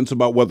the fence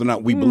about whether or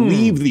not we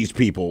believe these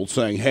people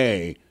saying,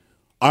 hey,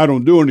 I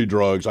don't do any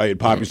drugs. I ate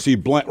poppy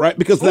seed blend, right?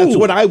 Because that's Ooh.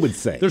 what I would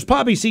say. There's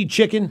poppy seed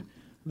chicken.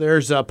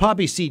 There's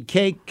poppy seed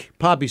cake,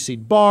 poppy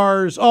seed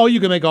bars. Oh, you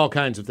can make all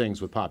kinds of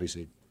things with poppy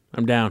seed.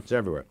 I'm down. It's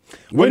everywhere.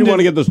 when do you want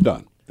to get this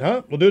done?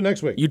 Huh? We'll do it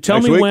next week. You tell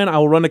Next me week? when, I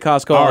will run to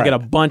Costco, All I'll right. get a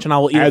bunch, and I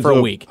will eat it As for a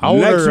of week. I'll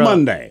Next order,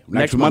 Monday. next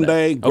Next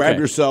Monday, Monday.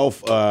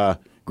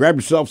 grab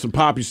yourself some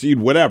poppy seed,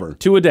 whatever.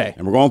 2 a day.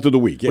 And we're going through the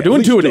week. Yeah, We're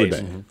doing at least 2 a 2 days.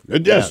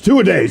 day. Yes, 2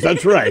 a days.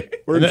 That's right.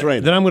 We're in then,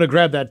 training. then I'm going to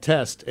grab that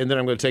test, and then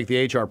I'm going to take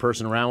the HR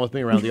person around with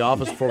me around the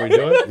office before we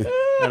do it.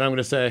 And I'm going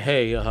to say,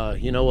 hey,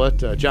 you know what?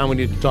 John, we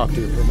need to talk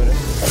to you for a minute.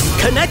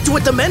 Connect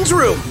with the Men's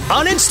Room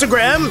on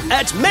Instagram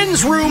at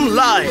Men's Room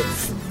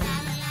Live.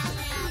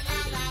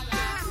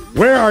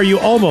 Where are you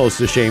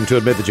almost ashamed to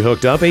admit that you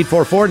hooked up?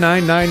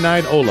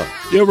 844-999-OLA.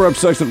 You ever have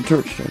sex in a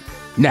church? Jay?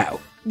 No.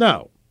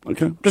 No.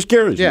 Okay. Just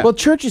curious. Yeah. Well,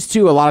 churches,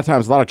 too, a lot of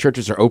times, a lot of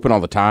churches are open all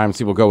the time. So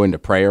people go in to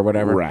pray or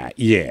whatever. Right.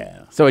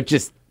 Yeah. So it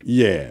just,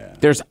 Yeah.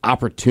 there's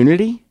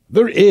opportunity.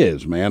 There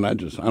is, man. I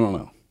don't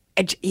know.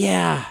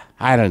 Yeah.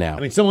 I don't know. I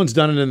mean, someone's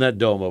done it in that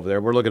dome over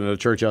there. We're looking at a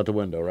church out the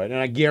window, right? And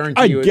I guarantee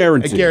I you,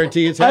 guarantee. I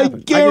guarantee it's I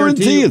happening.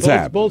 guarantee you it's both,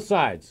 happening. Both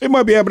sides. It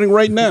might be happening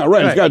right now.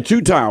 Right. It's Right. got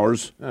 2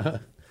 towers.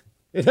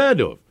 It had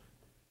to have.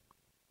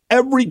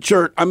 Every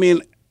church, I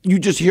mean, you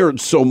just hear it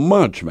so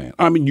much, man.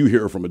 I mean, you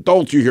hear it from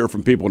adults, you hear it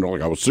from people, and they're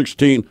like, I was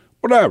 16,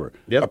 whatever.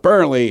 Yep.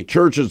 Apparently,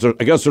 churches, I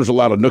guess there's a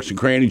lot of nooks and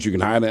crannies you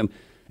can hide in,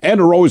 and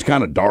they're always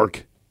kind of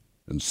dark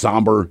and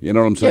somber, you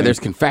know what I'm saying? Yeah, there's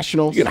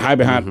confessionals. You can hide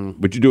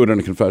behind, but you do it in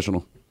a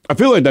confessional. I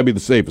feel like that'd be the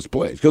safest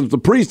place, because if the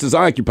priest is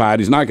occupied,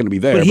 he's not going to be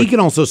there. But he can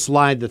also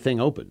slide the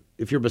thing open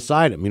if you're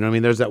beside him. You know what I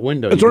mean? There's that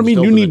window. That's what I mean.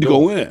 can You open need the to go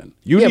door. in.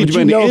 You Yeah, need but to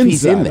you be know on the if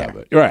he's in inside there. of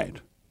it. Right.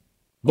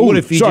 But what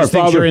if he sorry, just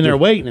thinks Father. you're in there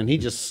waiting and he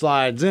just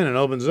slides in and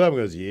opens it up and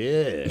goes,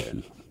 yeah,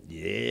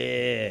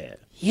 yeah.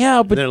 Yeah,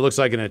 And but then it looks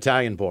like an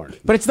Italian porn.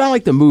 but it's not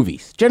like the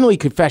movies. Generally,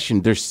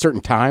 confession, there's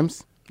certain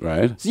times.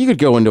 Right. So you could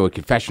go into a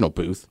confessional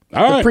booth.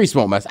 All the right. priest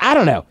won't mess. I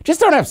don't know. Just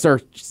don't have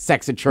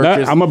sex in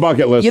churches. I'm a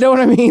bucket list. You know what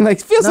I mean? Like,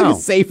 it feels No. like a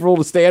safe rule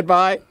to stand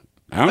by.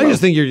 I I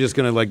just think you're just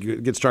going to like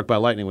get struck by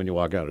lightning when you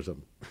walk out or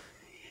something.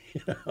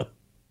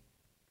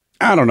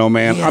 I don't know,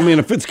 man. I mean,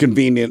 if it's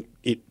convenient,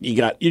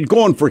 you're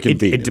going for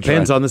convenience. It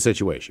depends right? on the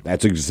situation.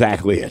 That's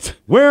exactly it.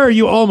 Where are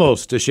you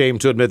almost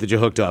ashamed to admit that you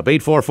hooked up?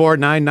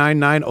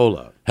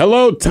 844-999-OLA.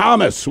 Hello,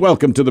 Thomas.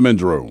 Welcome to the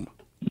men's room.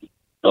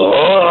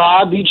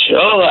 Hola,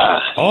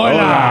 bichola.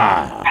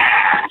 Hola.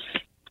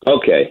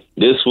 Okay,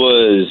 this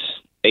was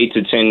 8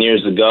 to 10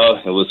 years ago.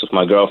 It was with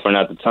my girlfriend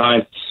at the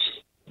time.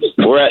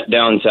 We're at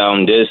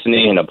downtown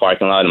Disney in a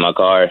parking lot in my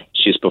car.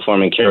 She's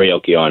performing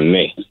karaoke on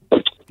me.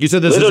 You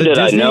said this Little is a did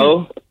Disney? I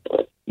know,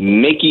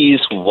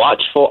 Mickey's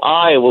watchful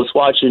eye was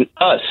watching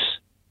us.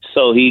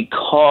 So he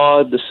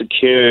called the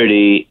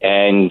security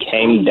and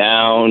came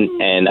down,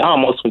 and I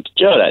almost went to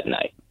jail that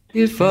night.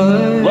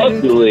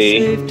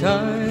 Luckily,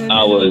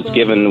 I was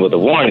given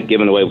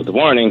away with a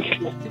warning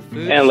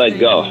and let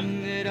go.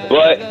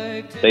 But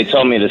they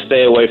told me to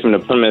stay away from the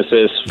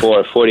premises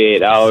for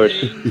 48 hours.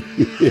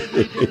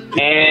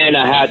 And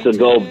I had to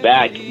go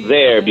back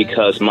there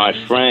because my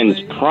friend's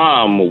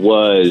prom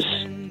was,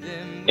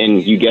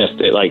 and you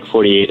guessed it, like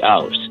 48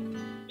 hours.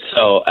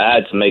 So I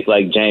had to make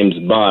like James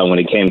Bond when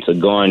it came to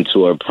going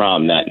to her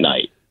prom that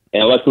night.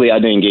 And luckily I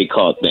didn't get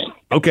caught then.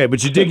 Okay,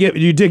 but you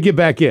did get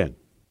back in.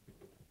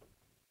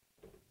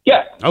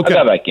 Yeah, okay. I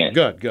got back in.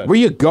 Good. Were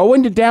you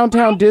going to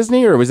downtown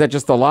Disney, or was that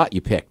just the lot you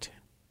picked?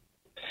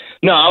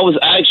 No, I was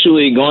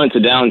actually going to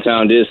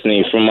downtown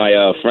Disney for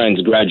my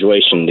friend's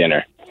graduation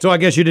dinner. So I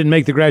guess you didn't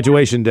make the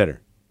graduation dinner.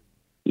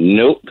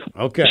 Nope.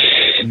 Okay.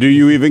 Do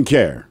you even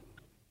care?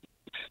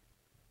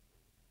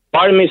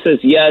 Part of me says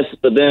yes,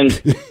 but then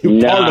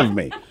Part of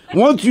me.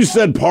 Once you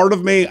said part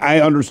of me, I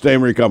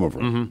understand where you're coming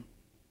from. Mm-hmm.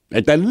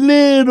 Like that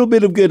little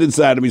bit of good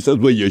inside of me says,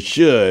 well, you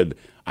should.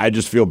 I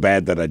just feel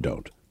bad that I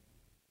don't.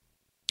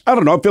 I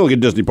don't know. I feel like a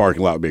Disney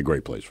parking lot would be a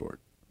great place for it.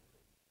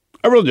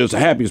 I really do. It's the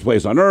happiest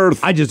place on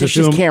earth. I just There's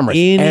assume just cameras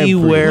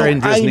anywhere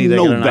in Disney I they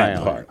know get an eye that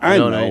on part. it. I You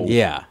know. what mean?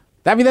 Yeah.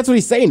 I mean, that's what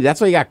he's saying. That's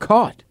why he got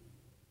caught.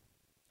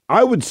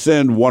 I would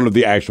send one of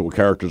the actual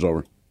characters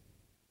over.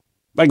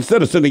 Like,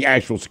 instead of sending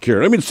actual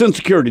security. I mean, send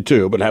security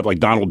too, but have like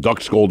Donald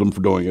Duck scold him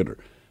for doing it, or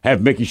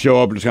have Mickey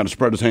show up and just kind of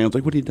spread his hands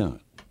like, what are you doing?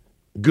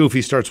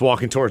 Goofy starts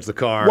walking towards the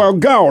car. Well,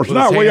 gosh, with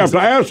not his we have hands to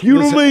up- ask you to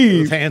with his- leave.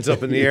 with his hands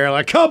up in the air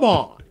like, come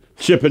on.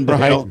 Chip and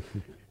Dale.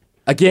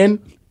 Again?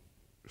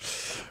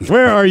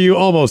 Where are you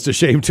almost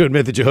ashamed to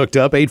admit that you hooked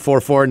up?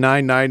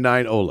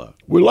 844-999-OLA.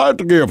 We like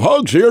to give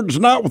hugs here, just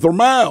not with our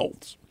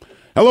mouths.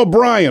 Hello,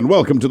 Brian.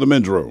 Welcome to the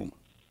men's room.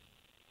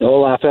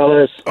 Hola,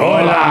 fellas.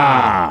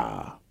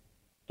 Hola.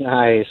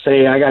 Hi.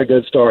 Say, I got a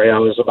good story. I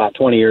was about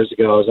 20 years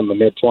ago. I was in my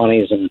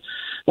mid-20s and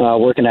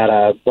working at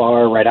a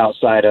bar right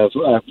outside of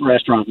a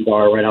restaurant and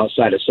bar right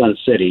outside of Sun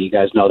City. You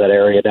guys know that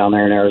area down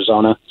there in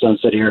Arizona, Sun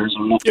City,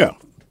 Arizona? Yeah.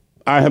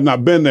 I have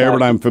not been there,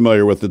 but I'm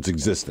familiar with its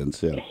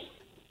existence. Yeah.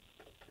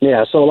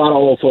 Yeah, so a lot of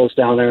old folks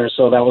down there.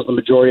 So that was the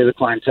majority of the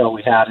clientele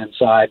we had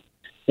inside.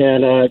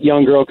 And a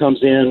young girl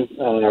comes in,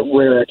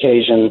 rare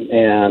occasion,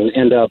 and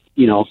end up,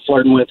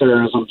 flirting with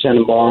her as I'm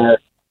tending bar,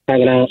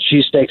 hanging out.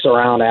 She sticks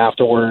around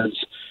afterwards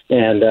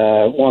and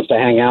wants to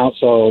hang out.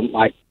 So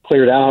I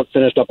cleared out,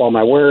 finished up all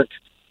my work,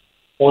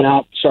 went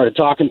out, started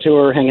talking to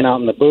her, hanging out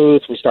in the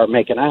booth. We start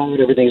making out.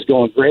 Everything's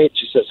going great.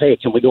 She says, hey,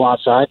 can we go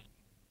outside?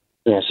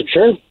 And I said,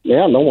 sure.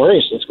 Yeah, no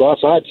worries. Let's go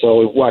outside. So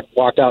we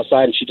walked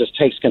outside, and she just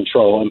takes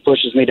control and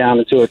pushes me down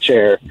into a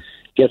chair,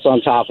 gets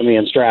on top of me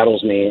and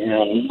straddles me.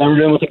 And never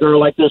been with a girl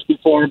like this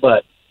before,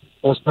 but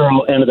this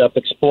girl ended up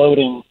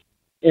exploding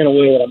in a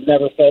way that I've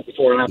never felt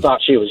before, and I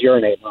thought she was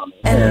urinating on me.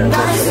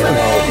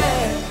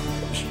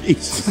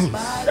 Jesus.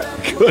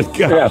 Good God.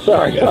 Yeah,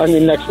 sorry. I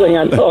mean, next thing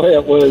I know,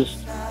 it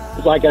was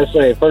like I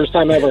say, first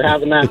time ever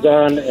having that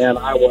done, and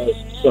I was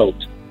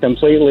soaked,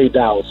 completely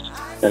doused.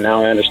 And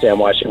now I understand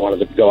why she wanted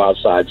to go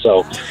outside.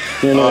 So,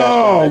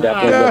 I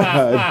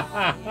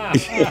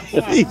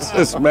definitely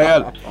Jesus,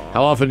 man.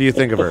 How often do you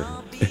think of her?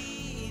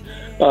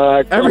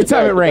 Every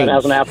time it rains. That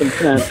hasn't happened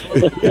since.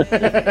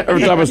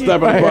 Every time I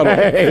step in a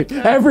puddle.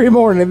 Every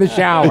morning in the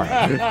shower.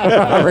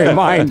 I'm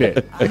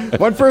reminded.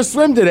 Went for a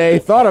swim today,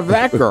 thought of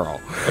that girl.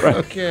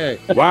 Okay.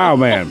 Wow,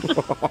 man.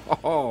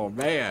 Oh,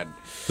 man.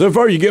 So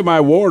far, you get my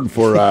award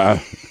for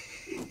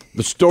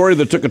the story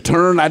that took a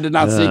turn I did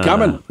not see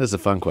coming. This is a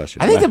fun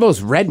question. I think the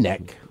most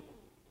redneck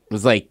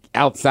was like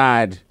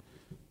outside.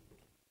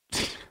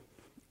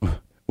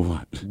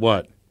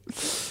 What?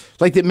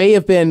 Like it may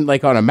have been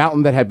like on a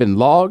mountain that had been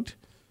logged.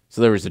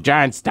 So there was a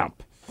giant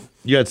stump.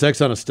 You had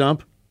sex on a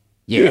stump?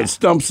 Yeah, it's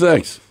stump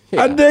sex.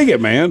 Yeah. I dig it,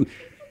 man.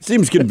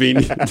 Seems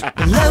convenient.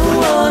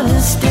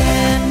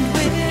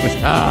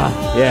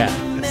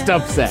 Yeah.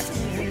 Stump sex.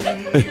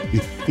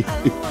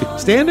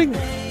 Standing?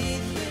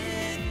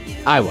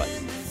 I was.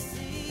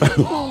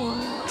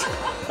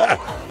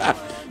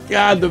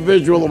 God, the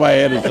visual in my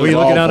head is Were you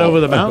looking out awful.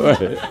 over the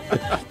mountain?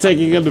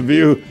 Taking into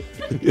view.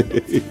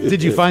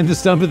 Did you find the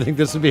stump and think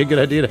this would be a good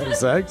idea to have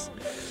sex?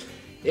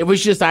 It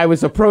was just I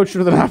was approached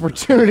with an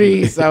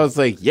opportunity. So I was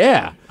like,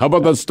 yeah. How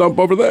about that stump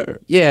over there?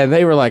 Yeah, and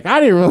they were like, I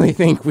didn't really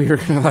think we were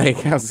gonna I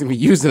was gonna be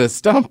using a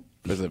stump.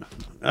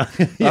 I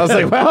was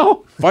like,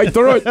 well, fight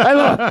through it. Hey,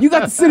 look, you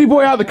got the city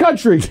boy out of the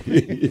country.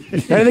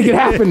 Anything can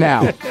happen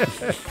now.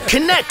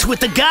 Connect with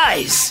the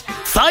guys.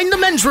 Find the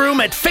men's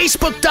room at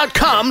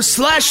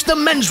facebook.com/the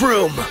men's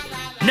room.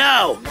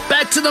 Now,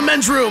 back to the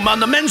men's room on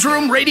the Men's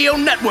Room Radio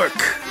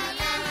Network.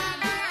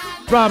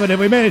 Robin, and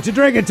we made it to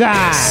drinking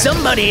time.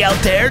 Somebody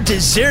out there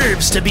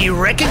deserves to be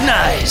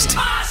recognized.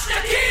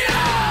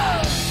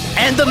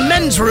 And the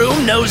men's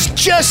room knows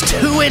just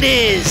who it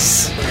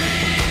is.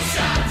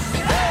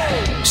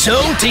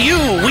 So to you,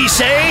 we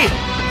say,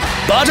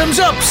 bottoms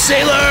up,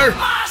 sailor.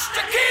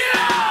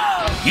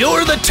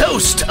 you're the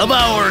toast of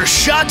our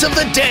shot of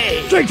the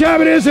day. Drink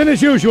time it is, and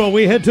as usual,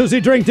 we head to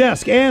the drink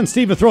desk and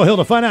Stephen Throwhill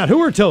to find out who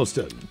we're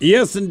toasting.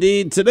 Yes,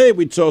 indeed. Today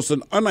we toast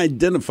an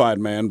unidentified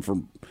man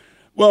from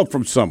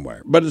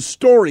somewhere. But his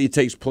story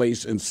takes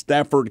place in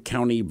Stafford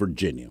County,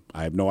 Virginia.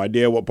 I have no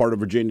idea what part of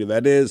Virginia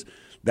that is.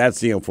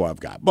 That's the info I've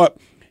got. But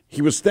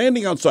he was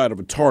standing outside of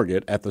a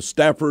Target at the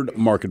Stafford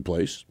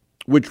Marketplace,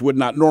 which would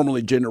not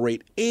normally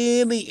generate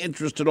any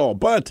interest at all.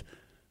 But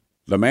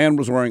the man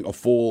was wearing a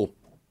full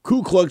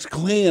Ku Klux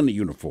Klan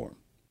uniform.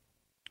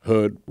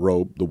 Hood,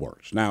 robe, the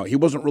works. Now, he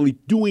wasn't really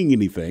doing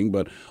anything,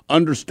 but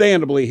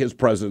understandably, his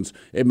presence,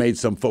 it made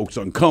some folks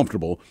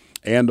uncomfortable,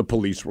 and the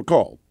police were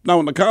called. Now,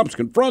 when the cops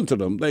confronted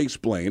him, they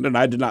explained, and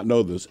I did not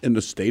know this, in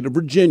the state of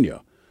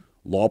Virginia,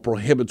 law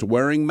prohibits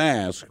wearing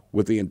masks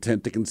with the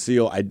intent to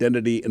conceal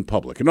identity in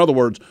public. In other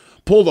words,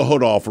 pull the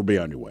hood off or be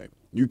on your way.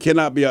 You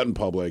cannot be out in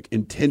public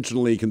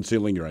intentionally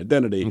concealing your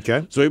identity.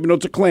 Okay. So even though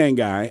it's a Klan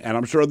guy, and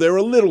I'm sure they're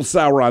a little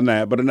sour on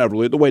that, but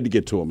inevitably, the way to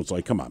get to him, it's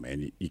like, come on,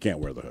 man, you can't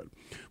wear the hood.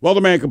 Well,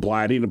 the man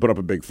complied. He didn't put up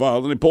a big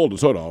fuss, and they pulled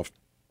his hood off.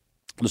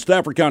 The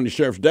Stafford County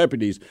Sheriff's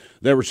deputies,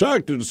 they were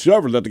shocked to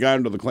discover that the guy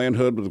under the Klan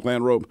hood with the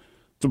Klan robe,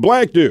 it's a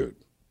black dude.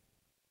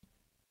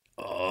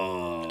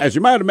 As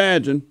you might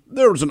imagine,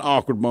 there was an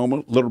awkward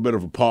moment, a little bit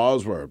of a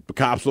pause where the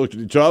cops looked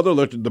at each other,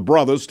 looked at the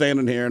brothers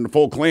standing here in the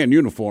full Klan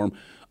uniform.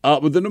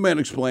 But then the man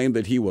explained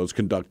that he was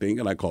conducting,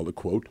 and I call it,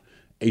 quote,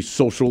 a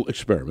social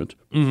experiment.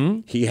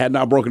 Mm-hmm. He had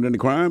not broken any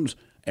crimes,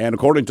 and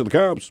according to the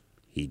cops,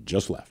 he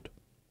just left.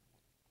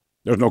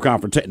 There's no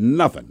confrontation,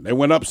 nothing. They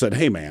went up and said,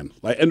 hey, man,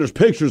 and there's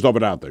pictures of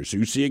it out there. So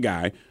you see a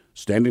guy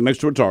standing next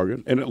to a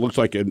Target, and it looks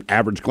like an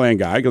average Klan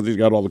guy because he's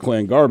got all the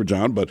Klan garbage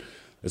on, but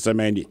they said,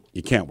 man,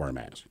 you can't wear a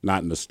mask.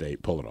 Not in this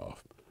state. Pull it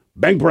off.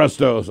 Bang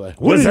presto. Like,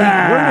 Where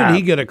did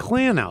he get a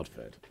Klan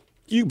outfit?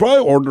 You probably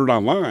ordered it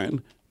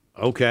online.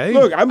 Okay.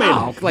 Look, I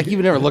mean, like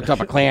you've never looked up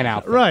a Klan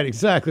outfit. Right,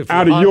 exactly.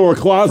 Out of your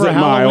closet, for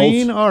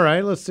Halloween? Miles. All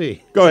right, let's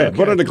see. Go ahead.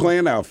 Put on a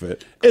Klan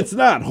outfit. It's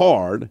not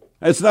hard.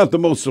 It's not the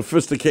most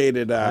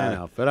sophisticated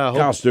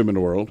costume in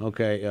the world.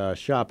 Okay,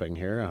 shopping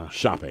here.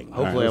 Shopping.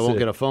 Hopefully I won't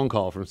get a phone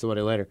call from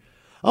somebody later.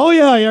 Oh,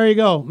 yeah, there you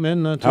go.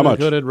 Men, How much?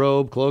 hooded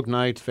robe, cloak,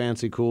 night,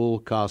 fancy, cool,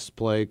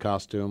 cosplay,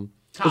 costume.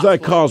 Is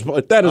that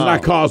cosplay? That is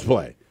not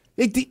cosplay.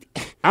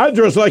 I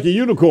dress like a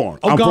unicorn.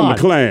 I'm from the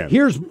Klan.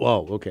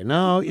 Okay.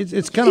 No,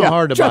 it's kind of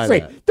hard to buy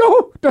that.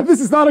 Don't, this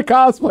is not a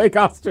cosplay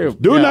costume.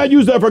 Do not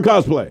use that for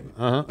cosplay.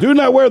 Uh-huh. Do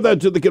not wear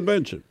that to the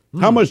convention.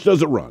 How much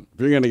does it run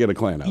if you're going to get a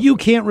Klan outfit? You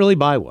can't really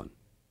buy one.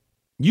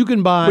 You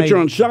can buy. But you're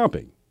on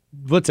shopping.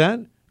 What's that?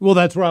 Well,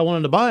 that's where I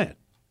wanted to buy it.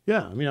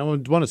 Yeah, I mean, I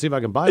want to see if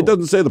I can buy it. It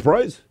doesn't say the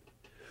price.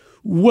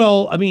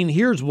 Well, I mean,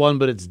 here's one,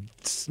 but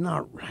it's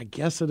not. I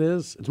guess it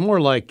is. It's more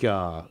like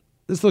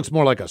this looks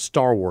more like a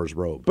Star Wars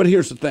robe. But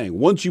here's the thing: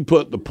 once you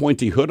put the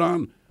pointy hood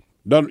on,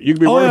 you can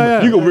be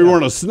wearing you can be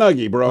wearing a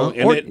Snuggie, bro,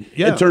 and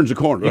it turns the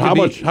corner. How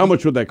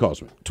much would that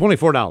cost me?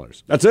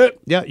 $24. That's it.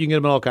 Yeah, you can get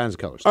them in all kinds of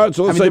colors. All right,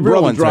 so let's say the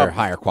real ones drop are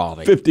higher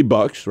quality.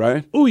 $50,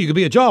 right? Ooh, you could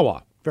be a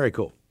Jawa. Very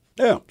cool.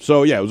 Yeah.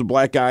 So yeah, it was a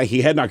black guy.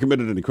 He had not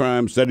committed any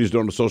crimes. Said he's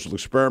doing a social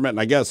experiment, and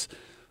I guess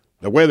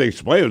the way they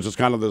explained it was just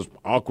kind of this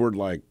awkward,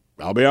 like,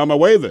 I'll be on my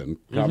way then.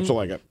 Cops are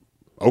like,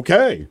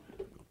 okay.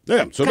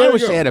 Yeah, so I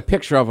wish they had a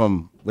picture of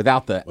him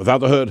without the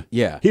hood.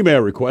 Yeah. He may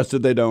have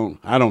requested they don't.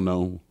 I don't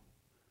know.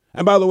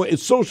 And by the way,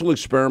 it's social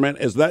experiment.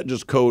 Is that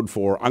just code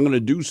for I'm going to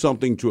do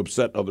something to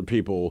upset other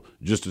people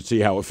just to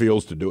see how it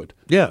feels to do it?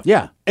 Yeah.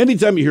 Yeah.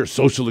 Anytime you hear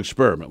social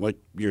experiment, like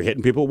you're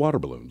hitting people with water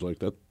balloons like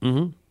that.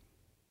 Mm-hmm.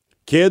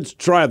 Kids,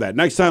 try that.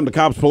 Next time the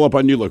cops pull up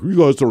on you, like, you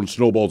guys throwing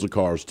snowballs at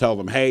cars, tell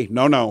them, hey,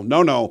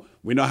 no.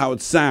 We know how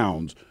it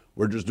sounds.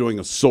 We're just doing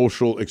a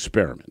social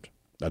experiment.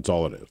 That's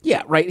all it is.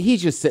 Yeah, right.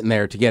 He's just sitting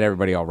there to get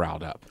everybody all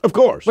riled up. Of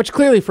course. Which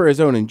clearly for his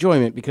own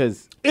enjoyment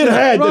because... It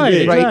had to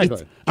be. Right.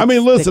 Exactly. I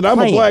mean, listen, I'm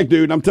a black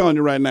dude, and I'm telling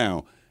you right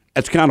now,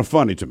 it's kind of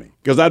funny to me.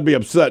 Because I'd be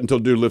upset until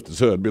dude lift his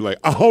hood and be like,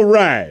 all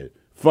right,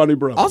 funny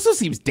brother. Also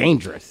seems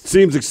dangerous.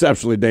 Seems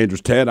exceptionally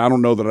dangerous, Ted. I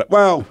don't know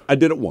that I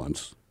did it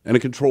once in a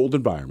controlled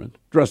environment,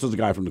 dressed as a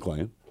guy from the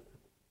Klan.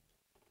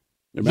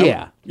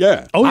 Remember?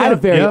 Yeah. Oh, I had a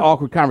very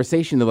awkward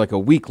conversation like a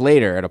week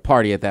later at a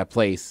party at that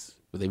place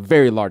with a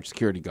very large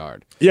security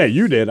guard. Yeah,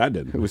 you did. I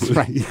didn't. It was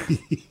right.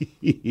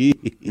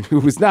 Who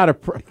was not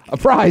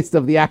apprised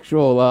of the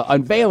actual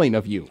unveiling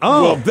of you.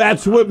 Oh, well,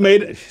 that's what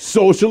made it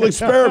social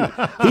experiment.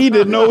 He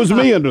didn't know it was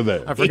me under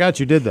there. I forgot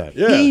you did that.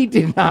 Yeah. He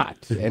did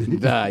not.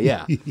 And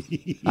yeah,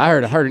 I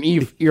heard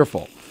an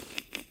earful.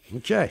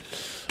 Okay.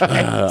 To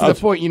the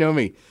point, you know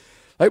me.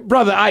 Like,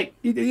 brother,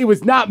 it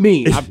was not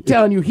me. I'm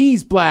telling you,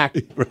 he's black.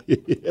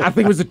 I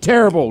think it was a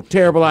terrible,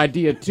 terrible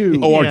idea, too.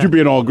 Oh, aren't you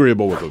being all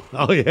agreeable with him?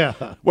 Oh, yeah.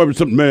 Well,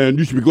 something, man,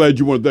 you should be glad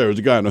you weren't there. There's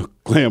a guy in a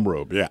Klan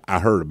robe. Yeah, I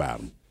heard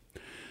about him.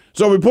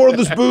 So we pour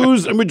this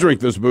booze and we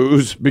drink this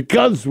booze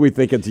because we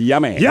think it's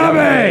yummy.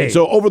 Yummy!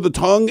 So over the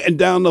tongue and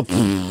down the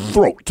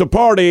throat to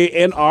party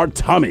in our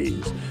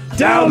tummies.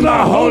 Down the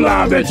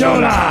hola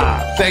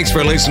bichola! Thanks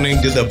for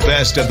listening to the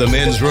Best of the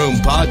Men's Room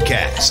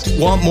podcast.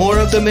 Want more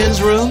of the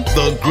Men's Room?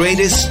 The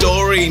greatest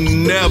story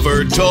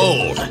never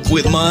told.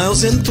 With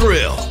Miles and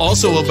Thrill.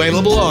 Also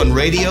available on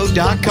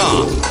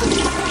radio.com.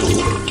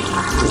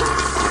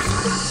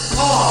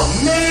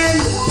 Oh, man!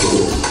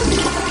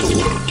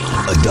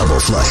 A Double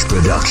Flush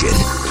production.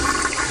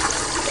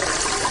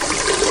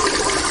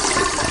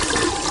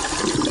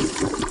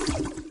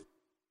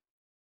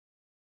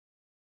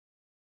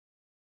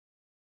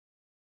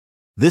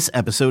 This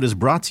episode is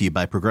brought to you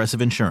by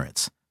Progressive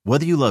Insurance.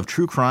 Whether you love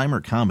true crime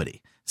or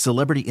comedy,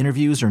 celebrity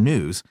interviews or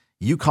news,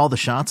 you call the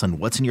shots on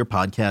what's in your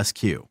podcast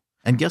queue.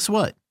 And guess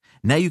what?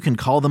 Now you can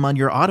call them on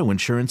your auto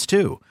insurance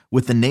too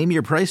with the Name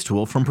Your Price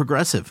tool from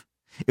Progressive.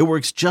 It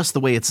works just the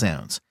way it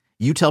sounds.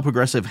 You tell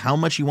Progressive how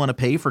much you want to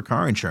pay for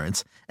car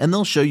insurance, and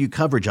they'll show you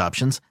coverage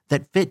options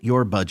that fit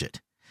your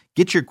budget.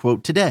 Get your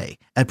quote today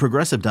at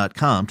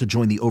Progressive.com to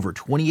join the over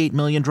 28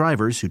 million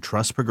drivers who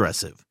trust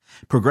Progressive.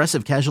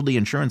 Progressive Casualty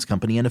Insurance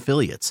Company and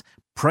Affiliates.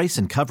 Price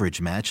and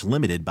coverage match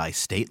limited by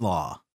state law.